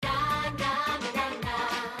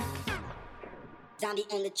Zombie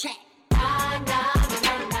on the track.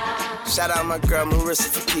 Shout out my girl Marissa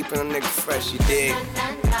for keeping a nigga fresh, you dig?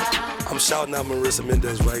 I'm shouting out Marissa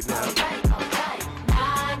Mendez right now.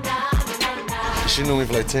 She knew me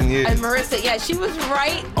for like 10 years. And Marissa, yeah, she was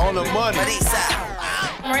right on the money.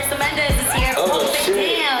 Marissa Mendez is here. Hold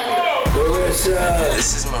it down. Marissa.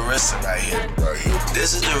 This is Marissa right here.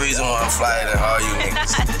 This is the reason why I'm flyer than all you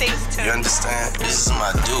niggas. Thanks, too. You understand? This is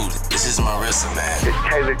my dude. This is Marissa, man. It's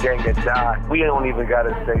Taylor Gang and Die. We don't even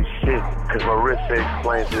gotta say shit, cause Marissa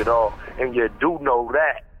explains it all. And you do know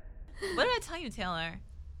that. What did I tell you, Taylor?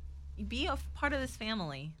 Be a part of this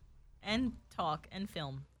family. And talk and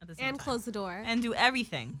film at the same time. And close the door. And do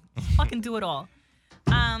everything. Just fucking do it all.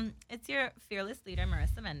 It's your fearless leader,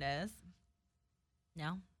 Marissa Mendez.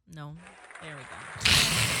 No. There we go.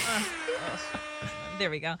 There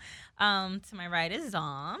we go. To my right is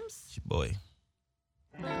Zoms. It's your boy.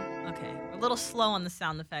 No. Okay. We're a little slow on the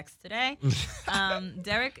sound effects today.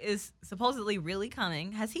 Derek is supposedly really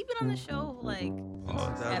coming. Has he been on the show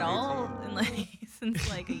at all since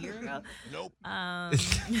like a year ago? Nope.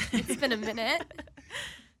 It's been a minute.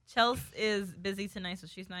 Chelsea is busy tonight, so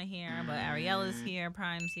she's not here. But Ariel is here,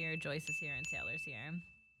 Prime's here, Joyce is here, and Taylor's here.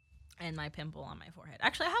 And my pimple on my forehead.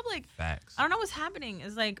 Actually, I have Facts. I don't know what's happening.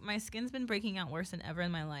 It's like my skin's been breaking out worse than ever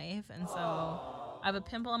in my life. And so I have a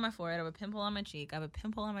pimple on my forehead, I have a pimple on my cheek, I have a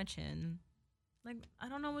pimple on my chin. Like, I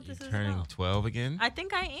don't know what this is about. Turning 12 again? I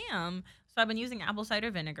think I am. So I've been using apple cider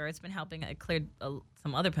vinegar. It's been helping. It cleared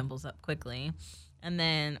some other pimples up quickly. And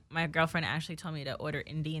then my girlfriend Ashley told me to order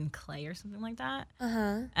Indian clay or something like that.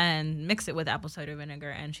 And mix it with apple cider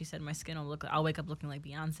vinegar. And she said my skin I'll wake up looking like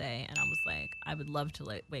Beyonce. And I was like, I would love to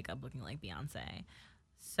wake up looking like Beyonce.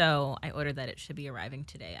 So I ordered that. It should be arriving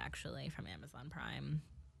today, actually, from Amazon Prime.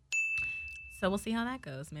 So we'll see how that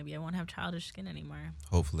goes. Maybe I won't have childish skin anymore.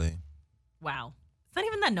 Hopefully. Wow. It's not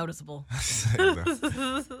even that noticeable.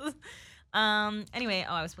 Anyway,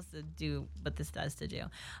 I was supposed to do what this does to do.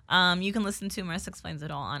 You can listen to Marissa Explains It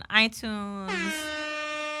All on iTunes.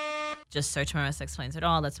 Just search Marissa Explains It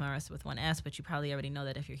All. That's Marissa with one S, but you probably already know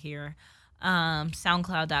that if you're here.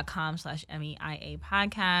 SoundCloud.com/MEIA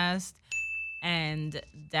podcast. And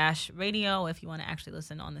Dash Radio, if you want to actually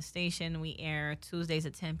listen on the station. We air Tuesdays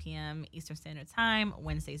at 10 p.m. Eastern Standard Time,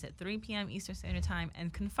 Wednesdays at 3 p.m. Eastern Standard Time,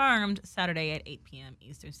 and confirmed Saturday at 8 p.m.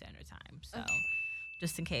 Eastern Standard Time. So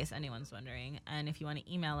just in case anyone's wondering. And if you want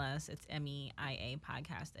to email us, it's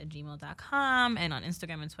meiapodcast@gmail.com. And on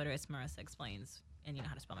Instagram and Twitter, it's Marissa Explains. And you know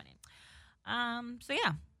how to spell my name. So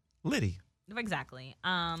yeah. Liddy. Exactly.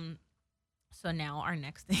 So now our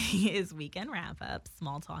next thing is weekend wrap-up.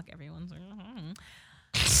 Small talk, everyone's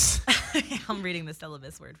I'm reading the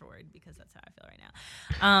syllabus word for word because that's how I feel right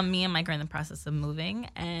now. Me and Mike are in the process of moving,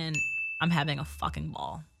 and I'm having a fucking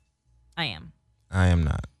ball. I am. I am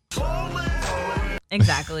not.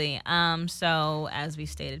 Exactly. So as we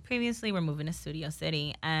stated previously, we're moving to Studio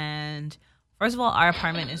City, and first of all, our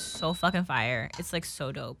apartment is so fucking fire. It's like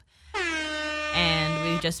so dope. And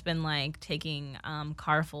we've just been like taking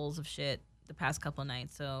carfuls of shit the past couple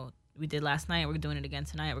nights. So we did last night. We're doing it again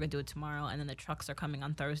tonight. We're gonna do it tomorrow. And then the trucks are coming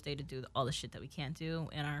on Thursday to do all the shit that we can't do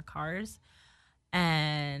in our cars.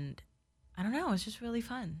 And I don't know. It's just really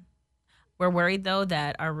fun. We're worried though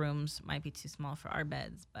that our rooms might be too small for our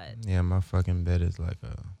beds. But yeah, my fucking bed is like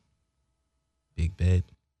a big bed.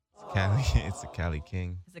 It's a Cali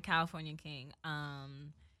King. It's a California King.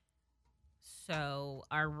 So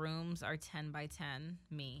our rooms are 10 by 10,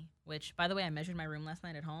 which, by the way, I measured my room last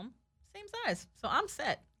night at home. Same size. So I'm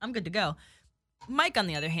set. I'm good to go. Mike, on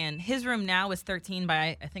the other hand, his room now is 13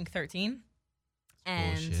 by, I think, 13.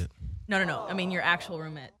 And bullshit. No. I mean, your actual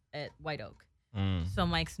room at White Oak. So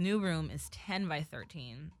Mike's new room is 10 by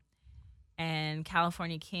 13. And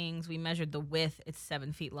California Kings, we measured the width. It's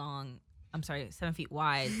 7 feet long. I'm sorry, 7 feet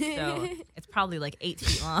wide. So it's probably like 8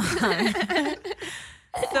 feet long.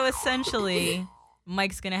 So essentially,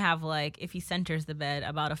 Mike's going to have, like, if he centers the bed,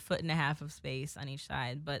 about 1.5 feet of space on each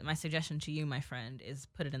side. But my suggestion to you, my friend, is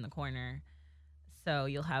put it in the corner. So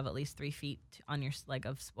you'll have at least 3 feet on your, like,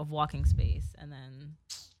 of walking space. And then,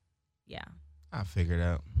 yeah. I'll figure it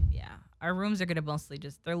out. Yeah. Our rooms are going to mostly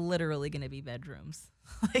they're literally going to be bedrooms.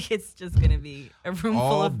 Like, it's just going to be a room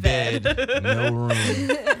full of bed. No room.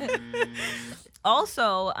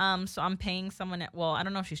 Also, so I'm paying someone I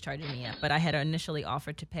don't know if she's charging me yet, but I had initially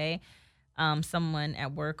offered to pay someone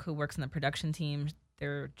at work who works in the production team.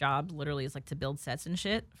 Their job literally is like to build sets and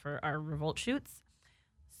shit for our Revolt shoots.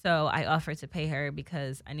 So I offered to pay her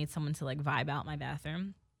because I need someone to like vibe out my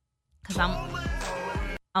bathroom. Cause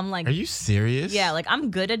I'm like, are you serious? Yeah, like I'm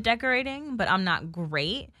good at decorating, but I'm not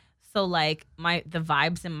great. So like the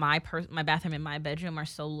vibes in my bathroom in my bedroom are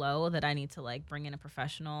so low that I need to like bring in a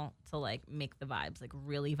professional to like make the vibes like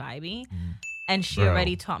really vibey. And she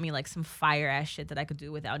already taught me like some fire ass shit that I could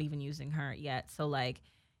do without even using her yet. So like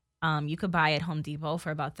you could buy at Home Depot for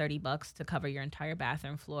about $30 to cover your entire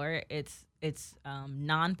bathroom floor. It's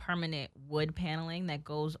non-permanent wood paneling that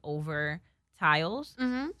goes over tiles.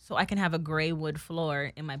 So I can have a gray wood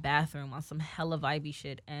floor in my bathroom on some hella vibey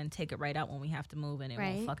shit and take it right out when we have to move and it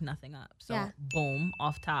won't fuck nothing up. So boom,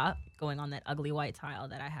 off top, going on that ugly white tile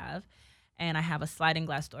that I have. And I have a sliding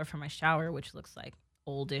glass door for my shower, which looks like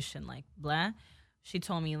oldish and like blah. She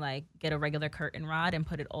told me like get a regular curtain rod and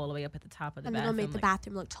put it all the way up at the top of the bathroom. And it'll make the like,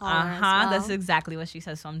 bathroom look taller as well. That's exactly what she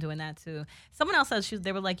says. So I'm doing that too. Someone else says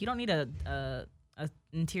they were like, you don't need a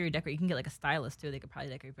interior decorator. You can get like a stylist too. They could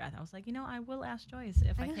probably decorate your bathroom. I was like, I will ask Joyce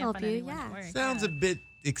if I can't help find you, anyone to work. Sounds a bit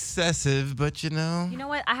excessive, but You know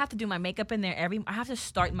what? I have to do my makeup in there I have to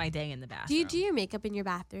start my day in the bathroom. Do you do your makeup in your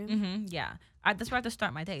bathroom? Yeah. That's where I have to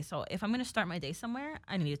start my day. So if I'm going to start my day somewhere,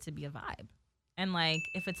 I need it to be a vibe. And like,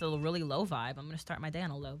 if it's a really low vibe, I'm going to start my day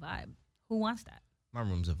on a low vibe. Who wants that? my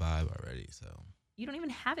room's a vibe already, so. You don't even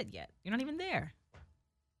have it yet. You're not even there.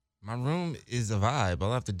 My room is a vibe.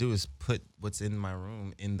 All I have to do is put what's in my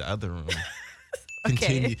room in the other room.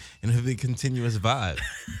 Okay. And it'll be a continuous vibe.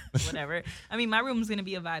 Whatever. I mean, my room's going to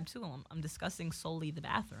be a vibe too. I'm discussing solely the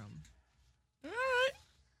bathroom.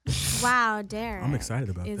 Wow, Derek. I'm excited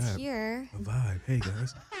about is that. here. A vibe. Hey,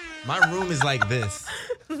 guys. My room is like this.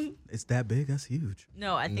 It's that big? That's huge.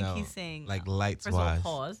 No, I think he's saying like lights first wise. of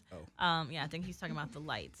all, pause. Oh. Yeah, I think he's talking about the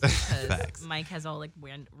lights because Facts. Mike has all like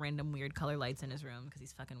random weird color lights in his room because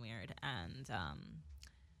he's fucking weird, and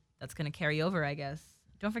that's gonna carry over, I guess.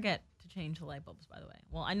 Don't forget to change the light bulbs, by the way.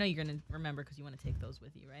 Well, I know you're gonna remember because you want to take those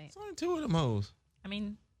with you, right? It's only 2 of them hoes. I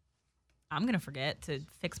mean, I'm gonna forget to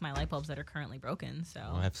fix my light bulbs that are currently broken. So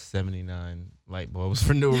I have 79 light bulbs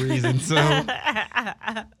for no reason. So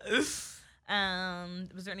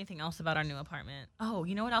was there anything else about our new apartment? Oh,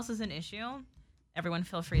 you know what else is an issue? Everyone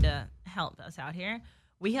feel free to help us out here.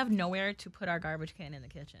 We have nowhere to put our garbage can in the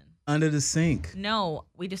kitchen. Under the sink. No,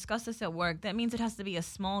 we discussed this at work. That means it has to be a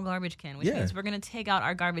small garbage can, which means we're going to take out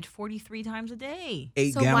our garbage 43 times a day.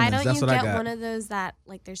 8 So gallons. why don't That's you what I get got. one of those that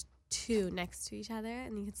like there's 2 next to each other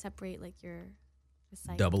and you can separate like your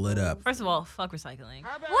recyclables? Double it up. First of all, fuck recycling.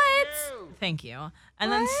 What? Thank you.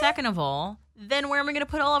 And then second of all, then where am I going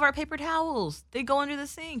to put all of our paper towels? They go under the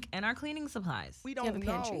sink and our cleaning supplies. Do you have a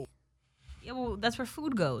pantry? Yeah, well, that's where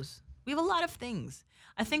food goes. We have a lot of things.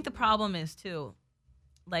 I think the problem is too,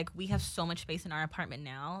 like we have so much space in our apartment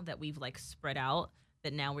now that we've like spread out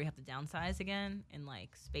that now we have to downsize again in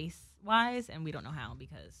like space wise, and we don't know how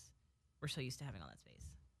because we're so used to having all that space.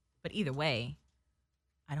 But either way,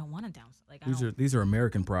 I don't want to downsize. Like These are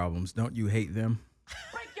American problems. Don't you hate them?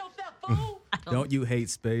 Break yourself, fool! Don't you hate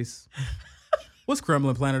space? What's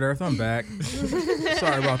Kremlin, planet Earth? I'm back.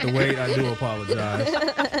 Sorry about the wait. I do apologize.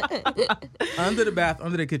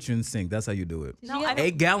 Under the kitchen sink. That's how you do it. No, I don't-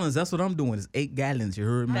 8 gallons. That's what I'm doing. It's 8 gallons. You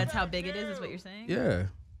heard me? That's how big it is what you're saying? Yeah.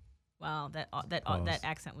 Wow, that Pause.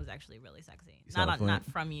 accent was actually really sexy. You saw the point? Not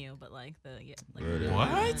from you, but like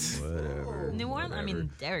Whatever. New Orleans. I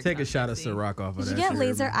mean, Derek. Take a shot of Ciroc off of Did that. you get shit,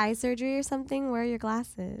 laser man. eye surgery or something? Where are your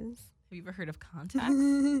glasses? Have you ever heard of contacts?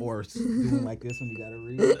 Or doing like this when you gotta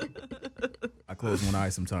read. I close one eye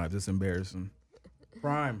sometimes. It's embarrassing.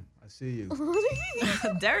 Prime, I see you.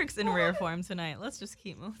 Derek's in rare form tonight. Let's just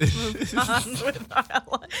keep moving on with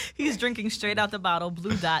our He's drinking straight out the bottle,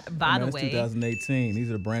 Blue Dot, by the It's way. 2018. These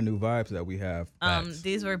are the brand new vibes that we have.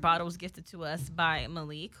 These were bottles gifted to us by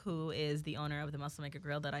Malik, who is the owner of the Muscle Maker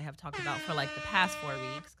Grill that I have talked about for like the past 4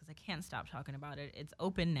 weeks because I can't stop talking about it. It's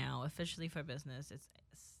open now, officially for business. It's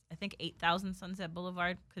I think 8,000 Sunset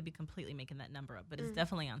Boulevard. Could be completely making that number up, but it's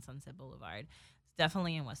definitely on Sunset Boulevard. It's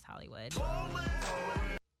definitely in West Hollywood.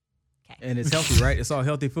 And it's healthy, right? It's all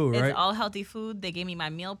healthy food, right? It's all healthy food. They gave me my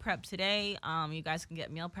meal prep today. You guys can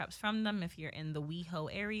get meal preps from them if you're in the WeHo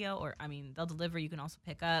area, or I mean, they'll deliver. You can also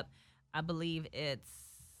pick up. I believe it's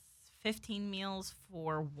 15 meals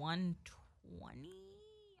for $120.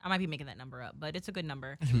 I might be making that number up, but it's a good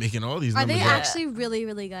number. You're making all these Are numbers they up. actually really,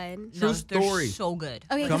 really good? True No, story. They're so good.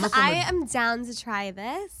 Okay, Coming because from I a- am down to try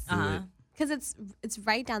this Uh-huh. because it's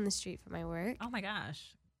right down the street from my work. Oh my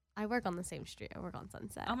gosh. I work on the same street. I work on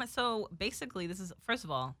Sunset. Oh my. So basically, this is first of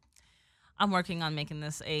all, I'm working on making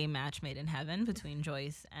this a match made in heaven between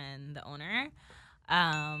Joyce and the owner.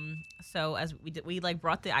 So as we like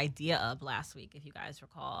brought the idea up last week, if you guys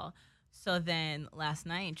recall, So then last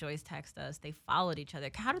night, Joyce texted us. They followed each other.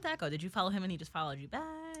 How did that go? Did you follow him and he just followed you back?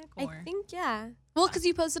 Or? I think, yeah. Well, because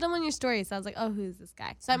you posted him on your story, so I was like, oh, who's this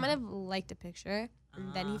guy? So I might have liked a picture,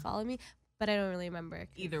 and then he followed me, but I don't really remember.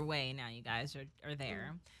 Either way, now you guys are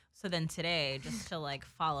there. So then today, just to like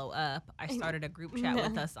follow up, I started a group chat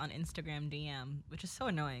with us on Instagram DM, which is so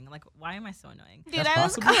annoying. Like, why am I so annoying? Dude, I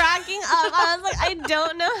was cracking up. I was like, I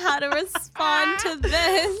don't know how to respond to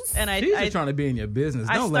this. And She's just trying to be in your business.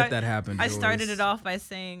 Don't let that happen, I Joyce. started it off by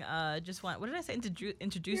saying, what did I say?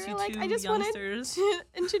 Introduce you like, to I just youngsters. wanted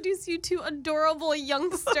to introduce you to adorable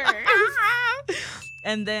youngsters.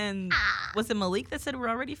 And then, was it Malik that said we're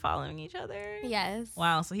already following each other? Yes.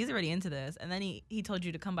 Wow, so he's already into this. And then he told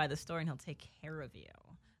you to come by the store and he'll take care of you.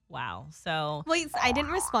 Wow. So wait, I didn't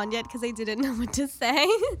respond yet because I didn't know what to say.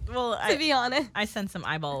 Well, to be honest, I sent some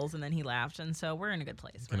eyeballs and then he laughed, and so we're in a good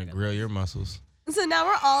place. Gonna grill your muscles. So now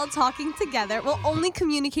we're all talking together. We'll only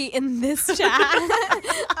communicate in this chat.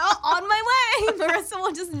 On my way, Marissa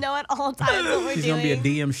will just know at all times what we're She's doing. gonna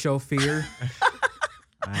be a DM chauffeur.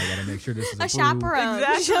 I gotta make sure this is a approved. chaperone.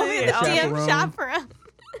 Exactly. She'll be the DM Chaperone. chaperone.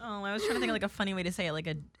 Oh, I was trying to think of like a funny way to say it, like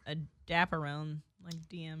a daparone, like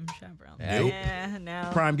DM chaperone. Nope. Yeah, no.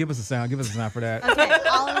 Prime, give us a sound. Give us a sound for that. Okay,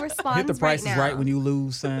 I'll respond. Hit the prices right now. right when you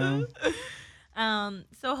lose sound.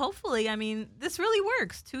 So hopefully, I mean, this really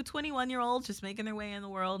works. Two 21-year-olds just making their way in the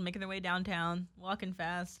world, making their way downtown, walking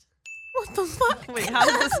fast. What the fuck? Wait, how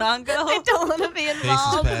does the song go? I don't want to be Paces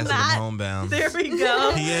involved in passing that. homebound. There we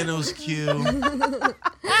go. Pianos cue. Okay,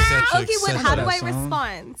 how do that I song.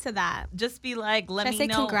 respond to that? Just be like, let Should I me say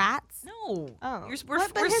know. congrats? No. Oh, We're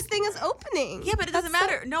but his thing is opening. Yeah, but it doesn't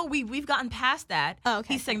That's matter. No, we've gotten past that. Oh,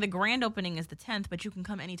 okay. He's saying the grand opening is the 10th, but you can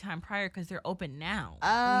come anytime prior because they're open now.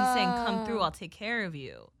 And he's saying, come through, I'll take care of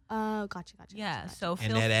you. Oh, gotcha. Yeah, gotcha. so And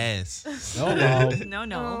feel that ass. Hello.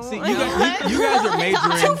 No. Oh. See, you guys are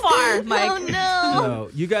majoring. Too far, Mike. Oh no. No,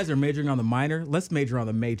 you guys are majoring on the minor. Let's major on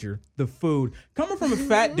the major, the food. Coming from a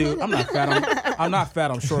fat dude, I'm not fat. I'm not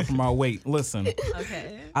fat. I'm short for my weight. Listen,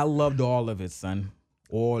 Okay. I loved all of it, son.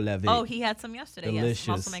 All of it. Oh, he had some yesterday. Delicious.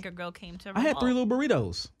 Yes, Muscle Maker Girl came to. I had 3 Revolve. little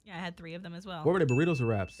burritos. Yeah, I had 3 of them as well. What were they, burritos or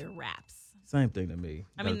wraps? They're wraps. Same thing to me.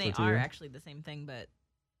 I Got mean, a they tortilla. are actually the same thing, but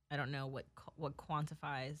I don't know what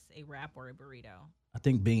quantifies a wrap or a burrito. I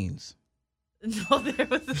think beans. No, there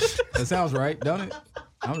was. That sounds right, don't it?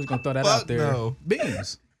 I'm just gonna throw that out Fuck there. no.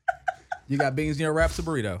 Beans. You got beans in your wraps or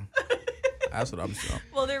burrito? That's what I'm saying.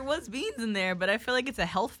 Well, there was beans in there, but I feel like it's a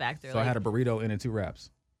health factor. So I had a burrito and 2 wraps.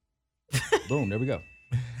 Boom, there we go.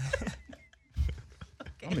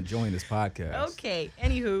 I'm enjoying this podcast. Okay.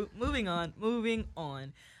 Anywho, moving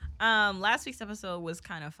on. Last week's episode was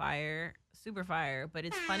kind of fire, super fire, but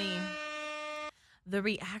it's funny. The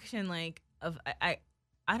reaction, like, of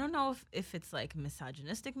I don't know if it's like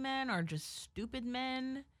misogynistic men or just stupid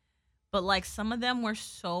men, but like some of them were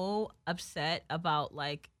so upset about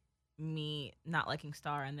like me not liking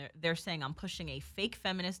Star, and they're saying I'm pushing a fake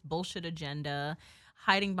feminist bullshit agenda,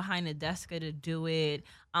 hiding behind a desk to do it.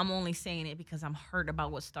 I'm only saying it because I'm hurt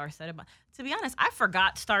about what Star said about. To be honest, I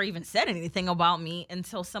forgot Star even said anything about me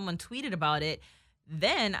until someone tweeted about it.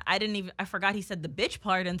 Then I forgot he said the bitch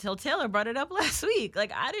part until Taylor brought it up last week.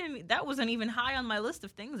 Like that wasn't even high on my list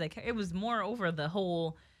of things. Like it was more over the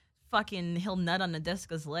whole fucking he'll nut on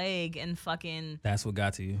Nadeska's leg and fucking. That's what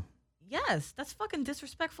got to you. Yes, that's fucking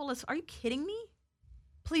disrespectful. Are you kidding me?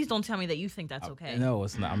 Please don't tell me that you think that's okay. No,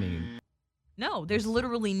 it's not. I mean, No, there's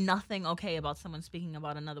literally nothing okay about someone speaking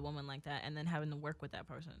about another woman like that and then having to work with that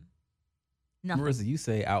person. Nothing. Marissa, you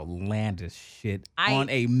say outlandish shit on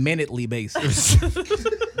a minutely basis.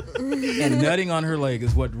 And nutting on her leg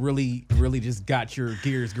is what really, really just got your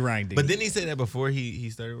gears grinding. But didn't he say that before he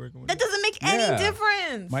started working with That doesn't make any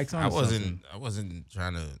difference. Mike's on I something. wasn't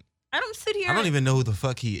trying to. I don't sit here. I don't even know who the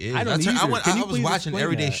fuck he is. I don't either. I was Can you please watching explain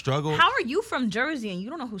Everyday that? Struggle. How are you from Jersey and you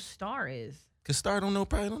don't know who Star is? Cause Star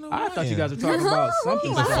probably don't know. I thought you guys were talking about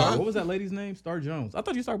something. Star. What was that lady's name? Star Jones. I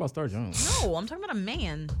thought you were talking about Star Jones. No, I'm talking about a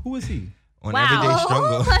man. Who is he? On Wow. Everyday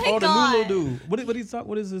Struggle. my Oh, the God. new little dude.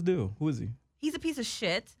 What is this dude? Who is he? He's a piece of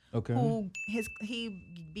shit. Okay.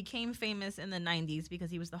 He became famous in the 90s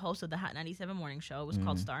because he was the host of the Hot 97 morning show. It was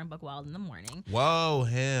called Star and Buck Wild in the Morning. Whoa,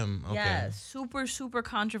 him. Okay. Yeah, super, super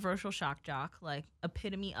controversial shock jock, like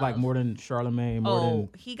epitome of. Like more than Charlemagne, more than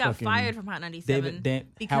he got fucking fired from Hot 97 Howard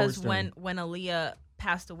because Stern. when Aaliyah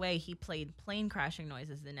passed away, he played plane crashing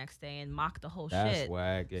noises the next day and mocked the whole That's shit.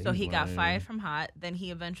 whack. Yeah, So he's he got lame. fired from Hot. Then he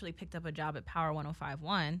eventually picked up a job at Power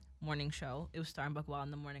 105.1 morning show. It was Star and Buck Wild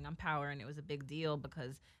in the morning on Power, and it was a big deal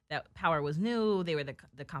because that Power was new. They were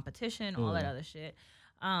the competition, all that other shit.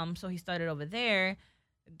 So he started over there,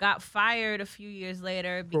 got fired a few years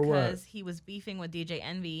later For what? because he was beefing with DJ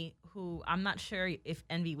Envy, who I'm not sure if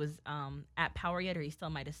Envy was at Power yet, or he still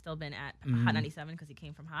might have still been at Hot 97 because he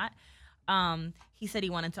came from Hot. He said he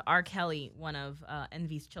wanted to R. Kelly one of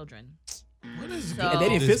Envy's children. What is So- And they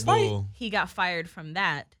didn't fist fight? He got fired from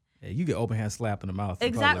that. Yeah, you get open hand slap in the mouth.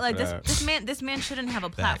 Exactly. Like probably for that. this man shouldn't have a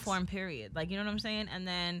platform, period. Like, you know what I'm saying? And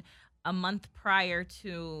then a month prior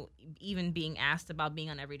to even being asked about being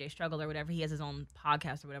on Everyday Struggle or whatever, he has his own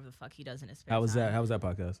podcast or whatever the fuck he does in his spare How was time. that? How was that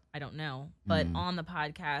podcast? I don't know. But on the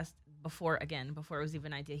podcast, before it was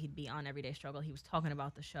even an idea he'd be on Everyday Struggle, he was talking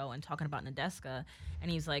about the show and talking about Nadeska.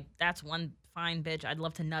 And he's like, that's one fine bitch. I'd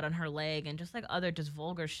love to nut on her leg. And just like other just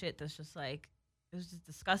vulgar shit that's just like, it was just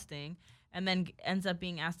disgusting. And then ends up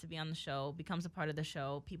being asked to be on the show, becomes a part of the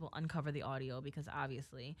show. People uncover the audio because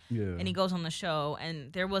obviously. Yeah. And he goes on the show,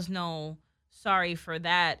 and there was no sorry for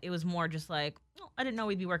that. It was more just like, oh, I didn't know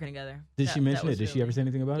we'd be working together. Did That- she that mention was it? Did she really- ever say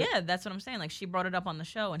anything about it? Yeah, that's what I'm saying. Like, she brought it up on the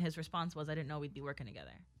show, and his response was, I didn't know we'd be working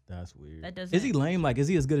together. That's weird. That doesn't. Is he lame? Like, is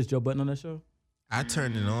he as good as Joe Budden on that show? I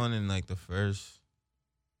turned it on in like the first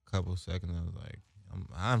couple seconds. I was like,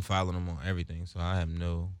 I unfollowed him on everything, so I have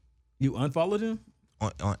no You unfollowed him?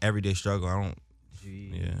 on Everyday Struggle. I don't.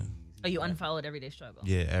 Jeez. Yeah, Oh, you unfollowed Everyday Struggle.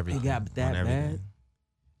 yeah, everything. got on that everything. bad?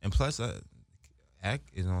 And plus, Ack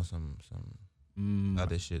is on some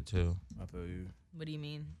other shit too. I feel you. What do you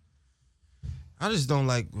mean? I just don't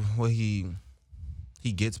like what he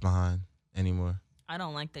gets behind anymore. I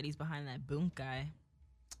don't like that he's behind that boom guy.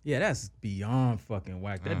 Yeah, that's beyond fucking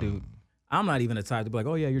whack. That dude. I'm not even the type to be like,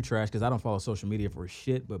 oh yeah, you're trash, because I don't follow social media for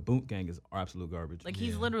shit. But Boot Gang is absolute garbage. Like,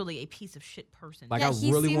 he's literally a piece of shit person. Like, yeah, I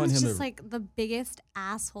he really seems want him just to. like the biggest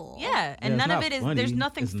asshole. Yeah, and it's none of not it is. funny. There's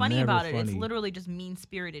nothing It's funny never about it. It's funny. literally just mean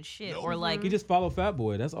spirited shit, or like, He just followed Fat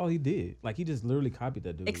Boy. That's all he did. Like, he just literally copied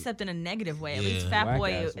that dude. except in a negative way. At Yeah. least Fat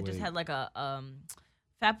Boy Whack-ass just way. had like a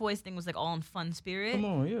Fat Boy's thing was like all in fun spirit. Come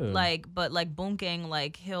on, yeah. Like, but like Boom Gang,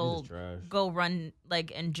 like he'll just trash. go run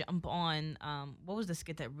like and jump on. What was the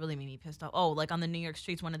skit that really made me pissed off? Oh, like on the New York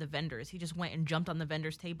streets, one of the vendors. He just went and jumped on the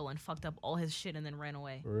vendor's table and fucked up all his shit and then ran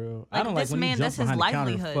away. For real. Like, I don't like this when man, he jumps that's his behind the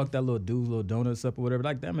counter and livelihood. fuck that little dude's little donuts up or whatever.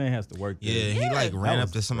 Like, that man has to work there. Yeah, he like That ran up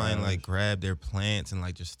was to somebody and like trash. grabbed their plants and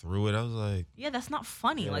like just threw it. I was like, Yeah, that's not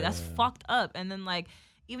funny. Like, that's Yeah. fucked up. And then like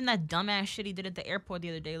even that dumbass shit he did at the airport the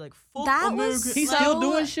other day, like fuck That America. was He's so- still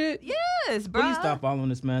doing shit? Yes, bro. Please stop following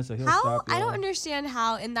this man so he'll How stop. I don't y'all. understand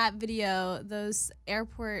how in that video those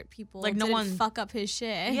airport people Like, no didn't one- fuck up his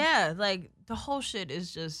shit. Yeah, like the whole shit is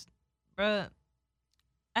just, bruh.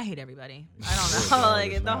 I hate everybody. I don't Good know. God,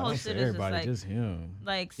 Like it's the not- whole don't shit say is just everybody, like, just him.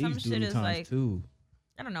 like He's some shit duty is times like, two.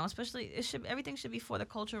 I don't know. Especially everything should be for the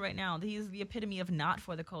culture right now. He's the epitome of not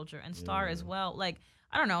for the culture, and Star as well. Like,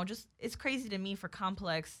 I don't know. Just it's crazy to me for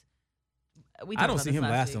Complex. We I talked don't about see this him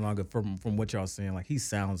last lasting week. longer from what y'all saying. Like, he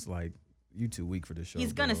sounds like you too weak for this show.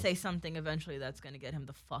 He's gonna bro. say something eventually that's gonna get him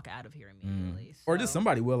the fuck out of here immediately. Or just so-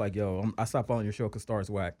 somebody will like, yo, I stopped following your show because Star's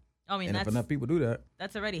whack. I mean, And if that's enough people do that,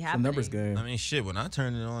 that's already it's a happening. numbers game. I mean, shit. When I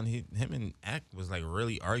turned it on, him and Ack was like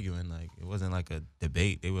really arguing. Like it wasn't like a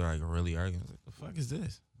debate. They were like really arguing. I was like, the fuck is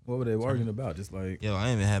this? What were they arguing about? Just like, Yo, I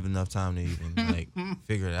didn't even have enough time to even like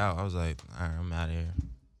figure it out. I was like, all right, I'm out of here.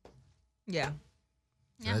 Yeah.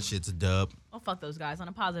 Yeah. That shit's a dub. Well, fuck those guys. On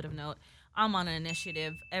a positive note, I'm on an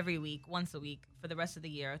initiative every week, once a week, for the rest of the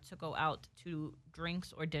year to go out to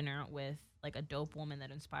drinks or dinner with like a dope woman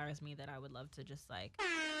that inspires me that I would love to just like,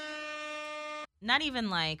 not even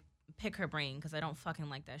like pick her brain because I don't fucking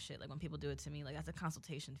like that shit. Like when people do it to me, like that's a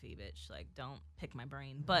consultation fee, bitch. Like don't pick my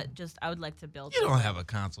brain. But just I would like to build. You don't have a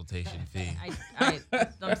consultation fee.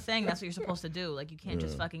 I'm saying that's what you're supposed to do. Like you can't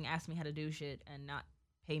just fucking ask me how to do shit and not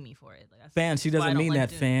pay me for it. Like, fans, she that's why I doesn't don't mean like that,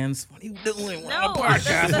 doing- fans. What are you doing? We're No, on a podcast.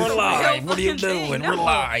 that's We're the live. real What are you fucking thing. doing? No, We're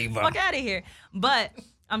live. Fuck out of here. But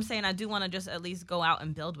I'm saying I do want to just at least go out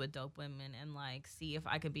and build with dope women and like see if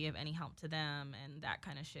I could be of any help to them and that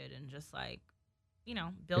kind of shit and just like, you know,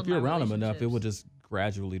 build. If you're my around them enough, it will relationships. just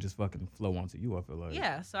gradually just fucking flow onto you. I feel like.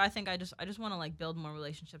 Yeah, so I think I just want to like build more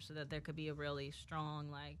relationships so that there could be a really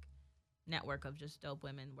strong like network of just dope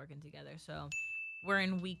women working together. So we're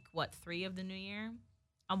in week 3 of the new year.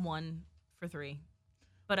 I'm 1 for 3,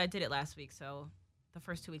 but I did it last week, so the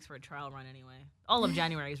first 2 weeks were a trial run anyway. All of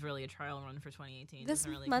January is really a trial run for 2018. This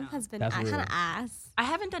Doesn't really month count. has been That's kind real. of ass. I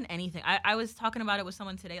haven't done anything. I was talking about it with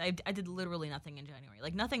someone today. I did literally nothing in January.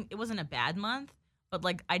 Like nothing. It wasn't a bad month, but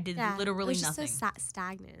like I did Yeah, literally it was just nothing. so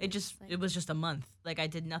stagnant. It was just a month. Like I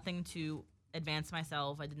did nothing to advance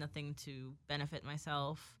myself. I did nothing to benefit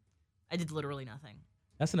myself. I did literally nothing.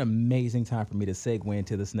 That's an amazing time for me to segue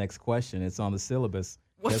into this next question. It's on the syllabus.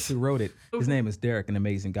 What? Guess who wrote it? His name is Derek, an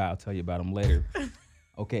amazing guy. I'll tell you about him later.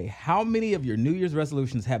 Okay, how many of your New Year's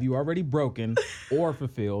resolutions have you already broken or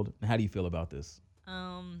fulfilled? And how do you feel about this?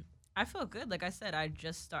 I feel good. Like I said, I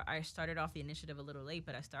started off the initiative a little late,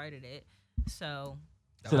 but I started it. So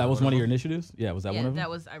that was one of your initiatives? Yeah, was that one of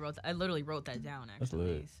them? I literally wrote that down actually.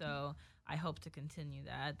 That's lit. So I hope to continue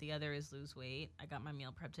that. The other is lose weight. I got my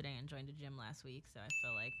meal prep today and joined a gym last week, so I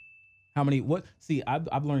feel like how many? What? See,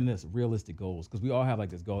 I've learned this realistic goals because we all have like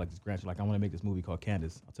this goal, like this grand. Like I want to make this movie called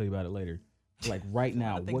Candace. I'll tell you about it later. Like right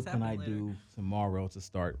now, what can I do tomorrow to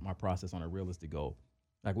start my process on a realistic goal?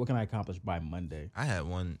 Like what can I accomplish by Monday? I had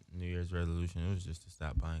one New Year's resolution. It was just to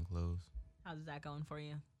stop buying clothes. How's that going for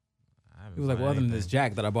you? It was like, well, other than this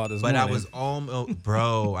jacket that I bought this morning. But I was almost,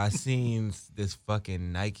 bro, I seen this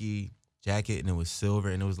fucking Nike jacket and it was silver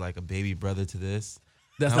and it was like a baby brother to this.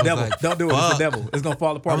 That's the devil. Like, don't do it. It's the devil. It's going to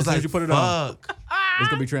fall apart as soon as you put it on. It's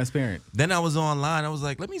going to be transparent. Then I was online. I was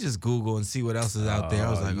like, let me just Google and see what else is out there. I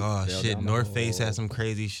was like, oh, shit. North Face has some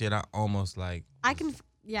crazy shit. I almost like.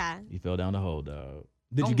 You fell down the hole, dog.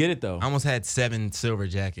 Did you get it, though? I almost had 7 silver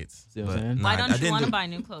jackets. See what I'm saying? Why don't you want to buy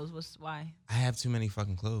new clothes? Why? I have too many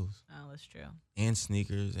fucking clothes. Oh, that's true. And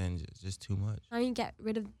sneakers and just too much. Why don't you get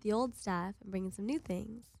rid of the old stuff and bring in some new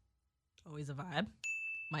things? Always a vibe.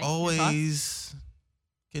 Mike, always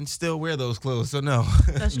can still wear those clothes, so no.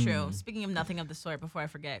 That's true. Speaking of nothing of the sort, before I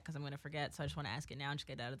forget, because I'm going to forget, so I just want to ask it now and just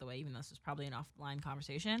get it out of the way, even though this is probably an offline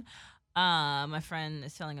conversation. My friend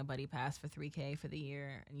is selling a buddy pass for $3,000 for the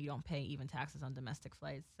year, and you don't pay even taxes on domestic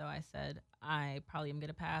flights. So I said, I probably am going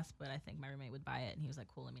to pass, but I think my roommate would buy it. And he was like,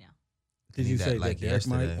 cool, let me know. Did you say that Derek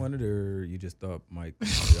might want it, or you just thought Mike would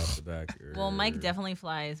be off the back? Well, Mike definitely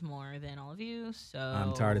flies more than all of you, so...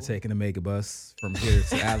 I'm tired of taking the mega bus from here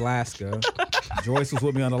to Alaska. Joyce was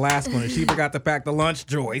with me on Alaska, and she forgot to pack the lunch,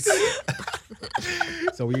 Joyce.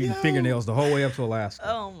 So we're eating fingernails the whole way up to Alaska.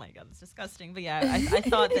 Oh, my God, it's disgusting. But yeah, I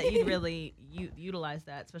thought that you'd really utilize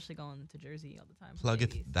that, especially going to Jersey all the time. Plug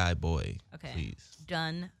it, thy boy, okay. Please.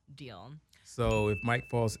 Done deal. So if Mike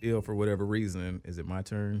falls ill for whatever reason, is it my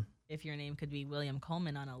turn? If your name could be William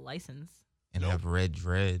Coleman on a license. And have red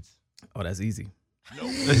dreads. Oh, that's easy. Nope.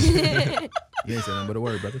 You ain't saying nothing but a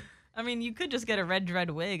word, brother. I mean, you could just get a red dread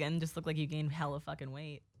wig and just look like you gained hella fucking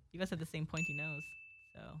weight. You guys have the same pointy nose.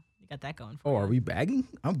 So you got that going for you. Oh, are we bagging?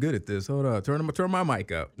 I'm good at this. Hold on. Turn my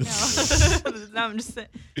mic up. No, no, I'm just saying.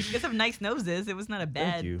 You guys have nice noses. It was not a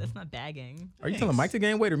bad. Thank you. That's not bagging. Are you telling Mike to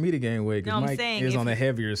gain weight or me to gain weight? No, I'm Mike saying is on the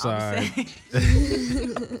heavier side.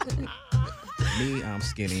 Me, I'm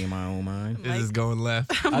skinny in my own mind. This is going left.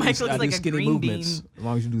 Mike looks like a green movements, bean. As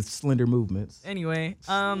long as you do slender movements. Anyway,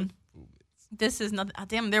 this is nothing.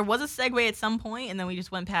 Damn, there was a segue at some point, and then we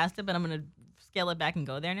just went past it. But I'm gonna scale it back and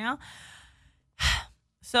go there now.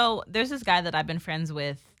 So there's this guy that I've been friends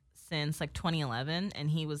with since like 2011, and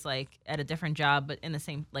he was like at a different job, but in the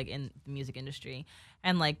same like in the music industry,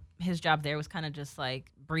 and like his job there was kind of just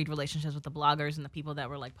like breed relationships with the bloggers and the people that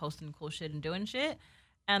were like posting cool shit and doing shit.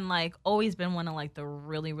 And, like, always been one of, like, the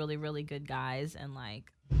really, really, really good guys and,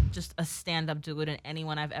 like, just a stand-up dude. And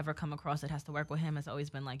anyone I've ever come across that has to work with him has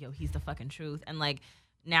always been like, yo, he's the fucking truth. And, like,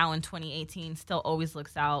 now in 2018, still always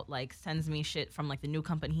looks out, like, sends me shit from, like, the new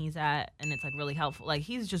company he's at. And it's, like, really helpful. Like,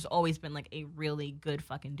 he's just always been, like, a really good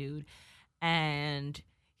fucking dude. And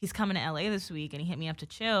he's coming to LA this week, and he hit me up to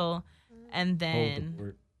chill. And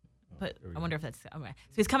then... But I wonder if that's... Okay.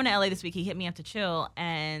 So he's coming to LA this week. He hit me up to chill,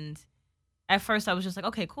 and... At first, I was just like,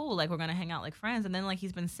 okay, cool. Like, we're going to hang out like friends. And then, like,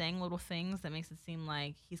 he's been saying little things that makes it seem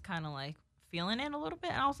like he's kind of, like, feeling it a little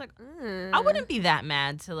bit. And I was like, I wouldn't be that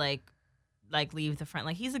mad to, like leave the friend.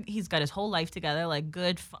 Like, he's got his whole life together. Like,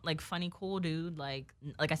 good, funny, cool dude. Like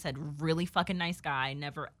I said, really fucking nice guy.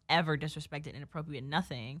 Never, ever disrespected, inappropriate,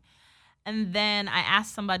 nothing. And then I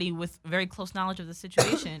asked somebody with very close knowledge of the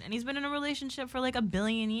situation. And he's been in a relationship for, like, 1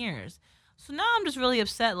 billion years. So now I'm just really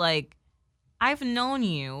upset, like, I've known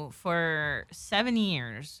you for 7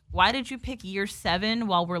 years. Why did you pick year 7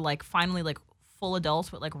 while we're like finally like full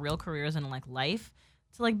adults with like real careers and like life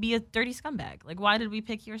to like be a dirty scumbag? Like, why did we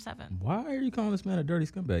pick year 7? Why are you calling this man a dirty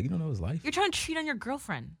scumbag? You don't know his life. You're trying to cheat on your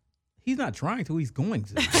girlfriend. He's not trying to. He's going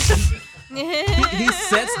to. he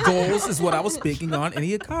sets goals, is what I was speaking on, and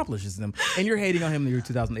he accomplishes them. And you're hating on him in the year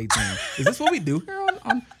 2018. Is this what we do here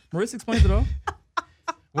on Marissa Explains It All?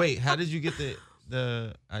 Wait, how did you get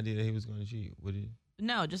the idea that he was going to cheat? What did you...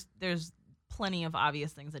 No, just there's plenty of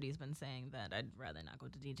obvious things that he's been saying that I'd rather not go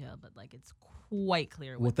into detail, but like it's quite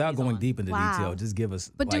clear. Without going deep into detail, just give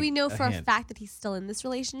us. But do we know for a hint. fact that he's still in this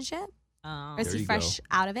relationship? Or is he fresh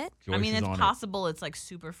out of it? Joyce, I mean, it's possible it's like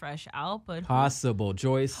super fresh out, but possible,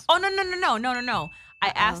 Joyce. Oh no!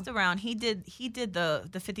 I asked around. He did the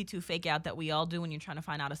 52 fake out that we all do when you're trying to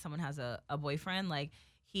find out if someone has a boyfriend. Like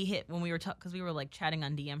he hit when we were because we were like chatting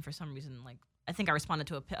on DM for some reason. Like I think I responded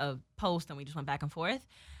to a post and we just went back and forth.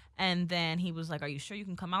 And then he was like, "Are you sure you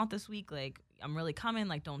can come out this week? Like I'm really coming.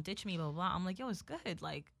 Like don't ditch me, blah blah blah." I'm like, "Yo, it's good.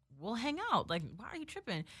 Like we'll hang out. Like why are you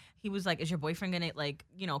tripping?" He was like, "Is your boyfriend gonna like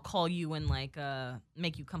call you and like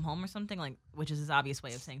make you come home or something?" Like which is his obvious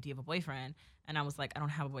way of saying, "Do you have a boyfriend?" And I was like, "I don't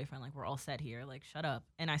have a boyfriend. Like we're all set here. Like shut up."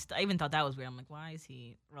 And I even thought that was weird. I'm like, "Why is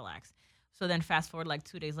he relaxed?" So then fast forward like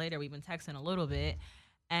 2 days later, we've been texting a little bit.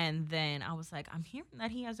 And then I was like, "I'm hearing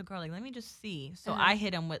that he has a girl. Like, let me just see." So I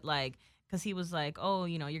hit him with like, because he was like, "Oh,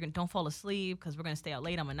 don't fall asleep because we're gonna stay out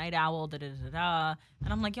late. I'm a night owl." Da da da da.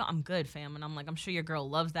 And I'm like, "Yo, I'm good, fam." And I'm like, "I'm sure your girl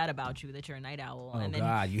loves that about you, that you're a night owl." Oh and then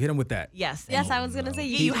God, you hit him with that. Yes. Yes, I was gonna say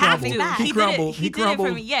You have have to. to. He crumbled. He did it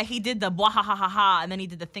for me. Yeah, he did the blah ha ha ha ha, and then he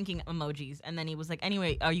did the thinking emojis, and then he was like,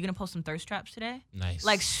 "Anyway, are you gonna post some thirst traps today?" Nice.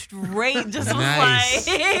 Like straight, just Nice. was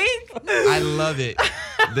like. I love it.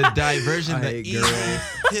 The diversion, I the hate easy girls.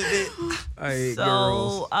 pivot. I hate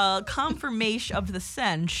girls. So, confirmation of the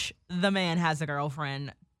cinch, the man has a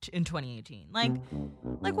girlfriend in 2018. Like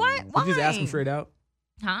why? Did you just ask him straight out?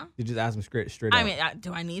 Huh? You just ask him straight out. I mean,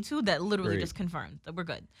 do I need to? That literally Great. just confirmed that we're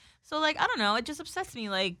good. So, like, I don't know. It just upsets me.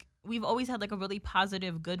 Like, we've always had, like, a really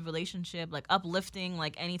positive, good relationship, like, uplifting.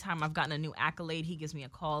 Like, anytime I've gotten a new accolade, he gives me a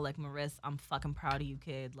call, like, "Marissa, I'm fucking proud of you,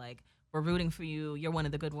 kid. Like, we're rooting for you. You're one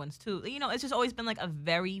of the good ones, too." It's just always been, like, a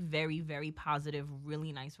very, very, very positive,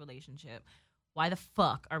 really nice relationship. Why the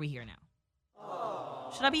fuck are we here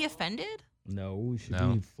now? Should I be offended? No, we should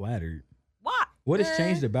No. be flattered. Why? What has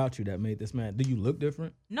changed about you that made this man? Do you look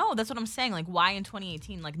different? No, that's what I'm saying. Like, why in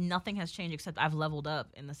 2018? Like, nothing has changed except I've leveled up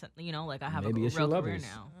in the sense, like I have Maybe a it's real your career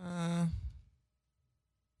levels. now.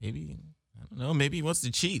 Maybe, I don't know. Maybe he wants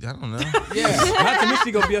to cheat. I don't know. Yeah, not to mention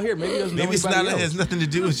he gonna be out here. Maybe he doesn't know Maybe it's anybody not. It else. has nothing to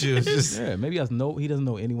do with you. It's just Yeah, maybe he doesn't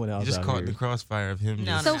know anyone else. you just out caught here. the crossfire of him. No,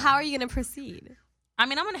 just, So how are you gonna proceed? I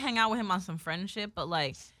mean, I'm gonna hang out with him on some friendship, but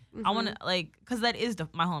like, I want to because that is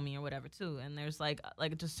my homie or whatever too. And there's like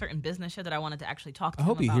just certain business shit that I wanted to actually talk to I him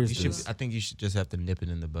hope he about. hears you too. should. this. I think you should just have to nip it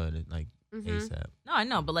in the bud, like Mm-hmm. ASAP. No, I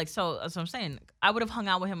know, but like, so that's what I'm saying. I would have hung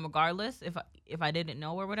out with him regardless if I didn't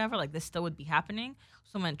know or whatever. Like, this still would be happening.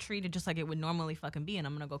 So I'm gonna treat it just like it would normally fucking be, and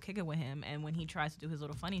I'm gonna go kick it with him. And when he tries to do his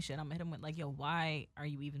little funny shit, I'm gonna hit him with like, "Yo, why are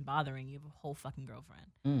you even bothering? You have a whole fucking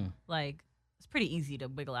girlfriend." Like, it's pretty easy to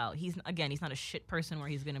wiggle out. He's not a shit person where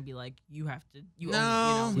he's gonna be like, "You have to, you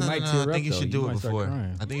own," No, might no. tear I up, think you though. should You do it might start before.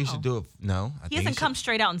 crying. I think you should do it. No, I He think hasn't come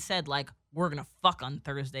straight out and said like, "We're gonna fuck on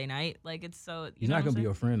Thursday night." Like, it's so. He's not gonna be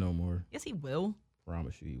your friend no more. Yes, he will.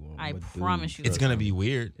 Promise you, he won't. I I'm a dude. promise you. It's gonna be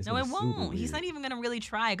weird. It's No, gonna it be super won't. He's weird. not even gonna really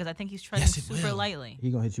try because I think he's treading Yes, it super will. lightly.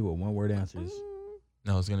 He gonna hit you with one word answers.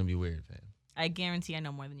 No, it's gonna be weird, fam. I guarantee I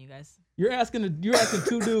know more than you guys. You're asking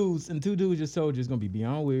two dudes, and two dudes just told you it's gonna be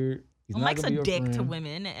beyond weird. He's Well, not Mike's gonna be a your dick to friend.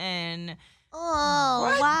 women, and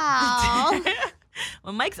Oh wow.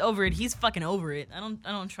 when Mike's over it, he's fucking over it. I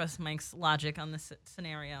don't trust Mike's logic on this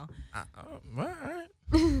scenario. All right.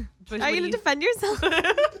 Joyce, Are you gonna defend yourself?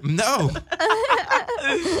 No.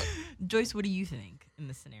 Joyce, what do you think in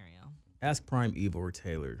this scenario? Ask Prime Evil or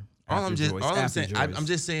Taylor. All I'm After saying, Joyce. I'm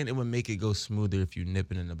just saying it would make it go smoother if you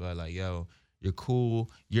nip it in the bud. Like, yo, you're cool.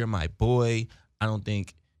 You're my boy. I don't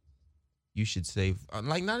think you should say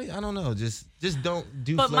like not. I don't know. Just don't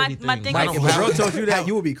do But my flirty my things. thing Mike, is- if a girl told you that,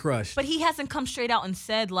 you would be crushed. But he hasn't come straight out and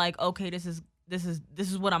said like, "Okay, this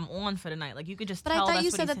is what I'm on for the night." Like, you could just But I tell. thought that's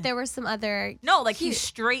you what said he's that there were some other. No, like cute- he's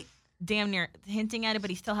straight damn near hinting at it, but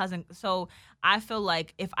he still hasn't. So I feel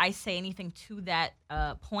like if I say anything to that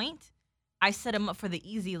point, I set him up for the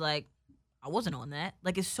easy, like, I wasn't on that.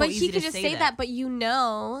 Like, it's so But easy he could to just say that. that. But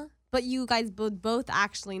you guys both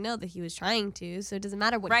actually know that he was trying to. So it doesn't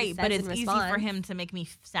matter what he Right, says but it's in easy response. for him to make me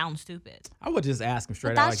sound stupid. I would just ask him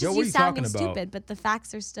straight But out, that's like, yo, just what are you you talking sounding about? stupid. But the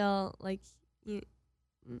facts are still like,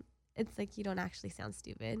 it's like you don't actually sound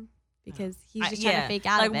stupid because he's just trying to fake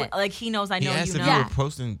out like, of it. Like, he knows I He know asked you if know. you Yeah. were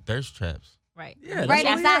posting thirst traps. Right. Yeah, He Right,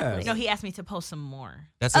 asked- exactly. No, he asked me to post some more.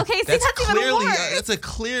 That's Okay, see, that's even clearly worse. that's a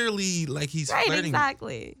clearly like he's Right, flirting.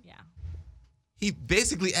 exactly. Yeah. He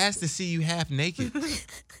basically asked to see you half naked.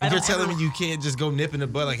 And you're telling me you can't just go nip in the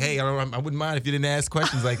butt like, hey, I wouldn't mind if you didn't ask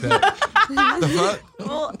questions like that. The fuck?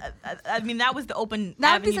 Well, I mean, that was the open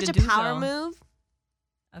That would be avenue such to a do power so. move.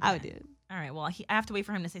 I would Okay. do it. All right. Well, I have to wait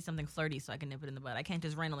for him to say something flirty so I can nip it in the butt. I can't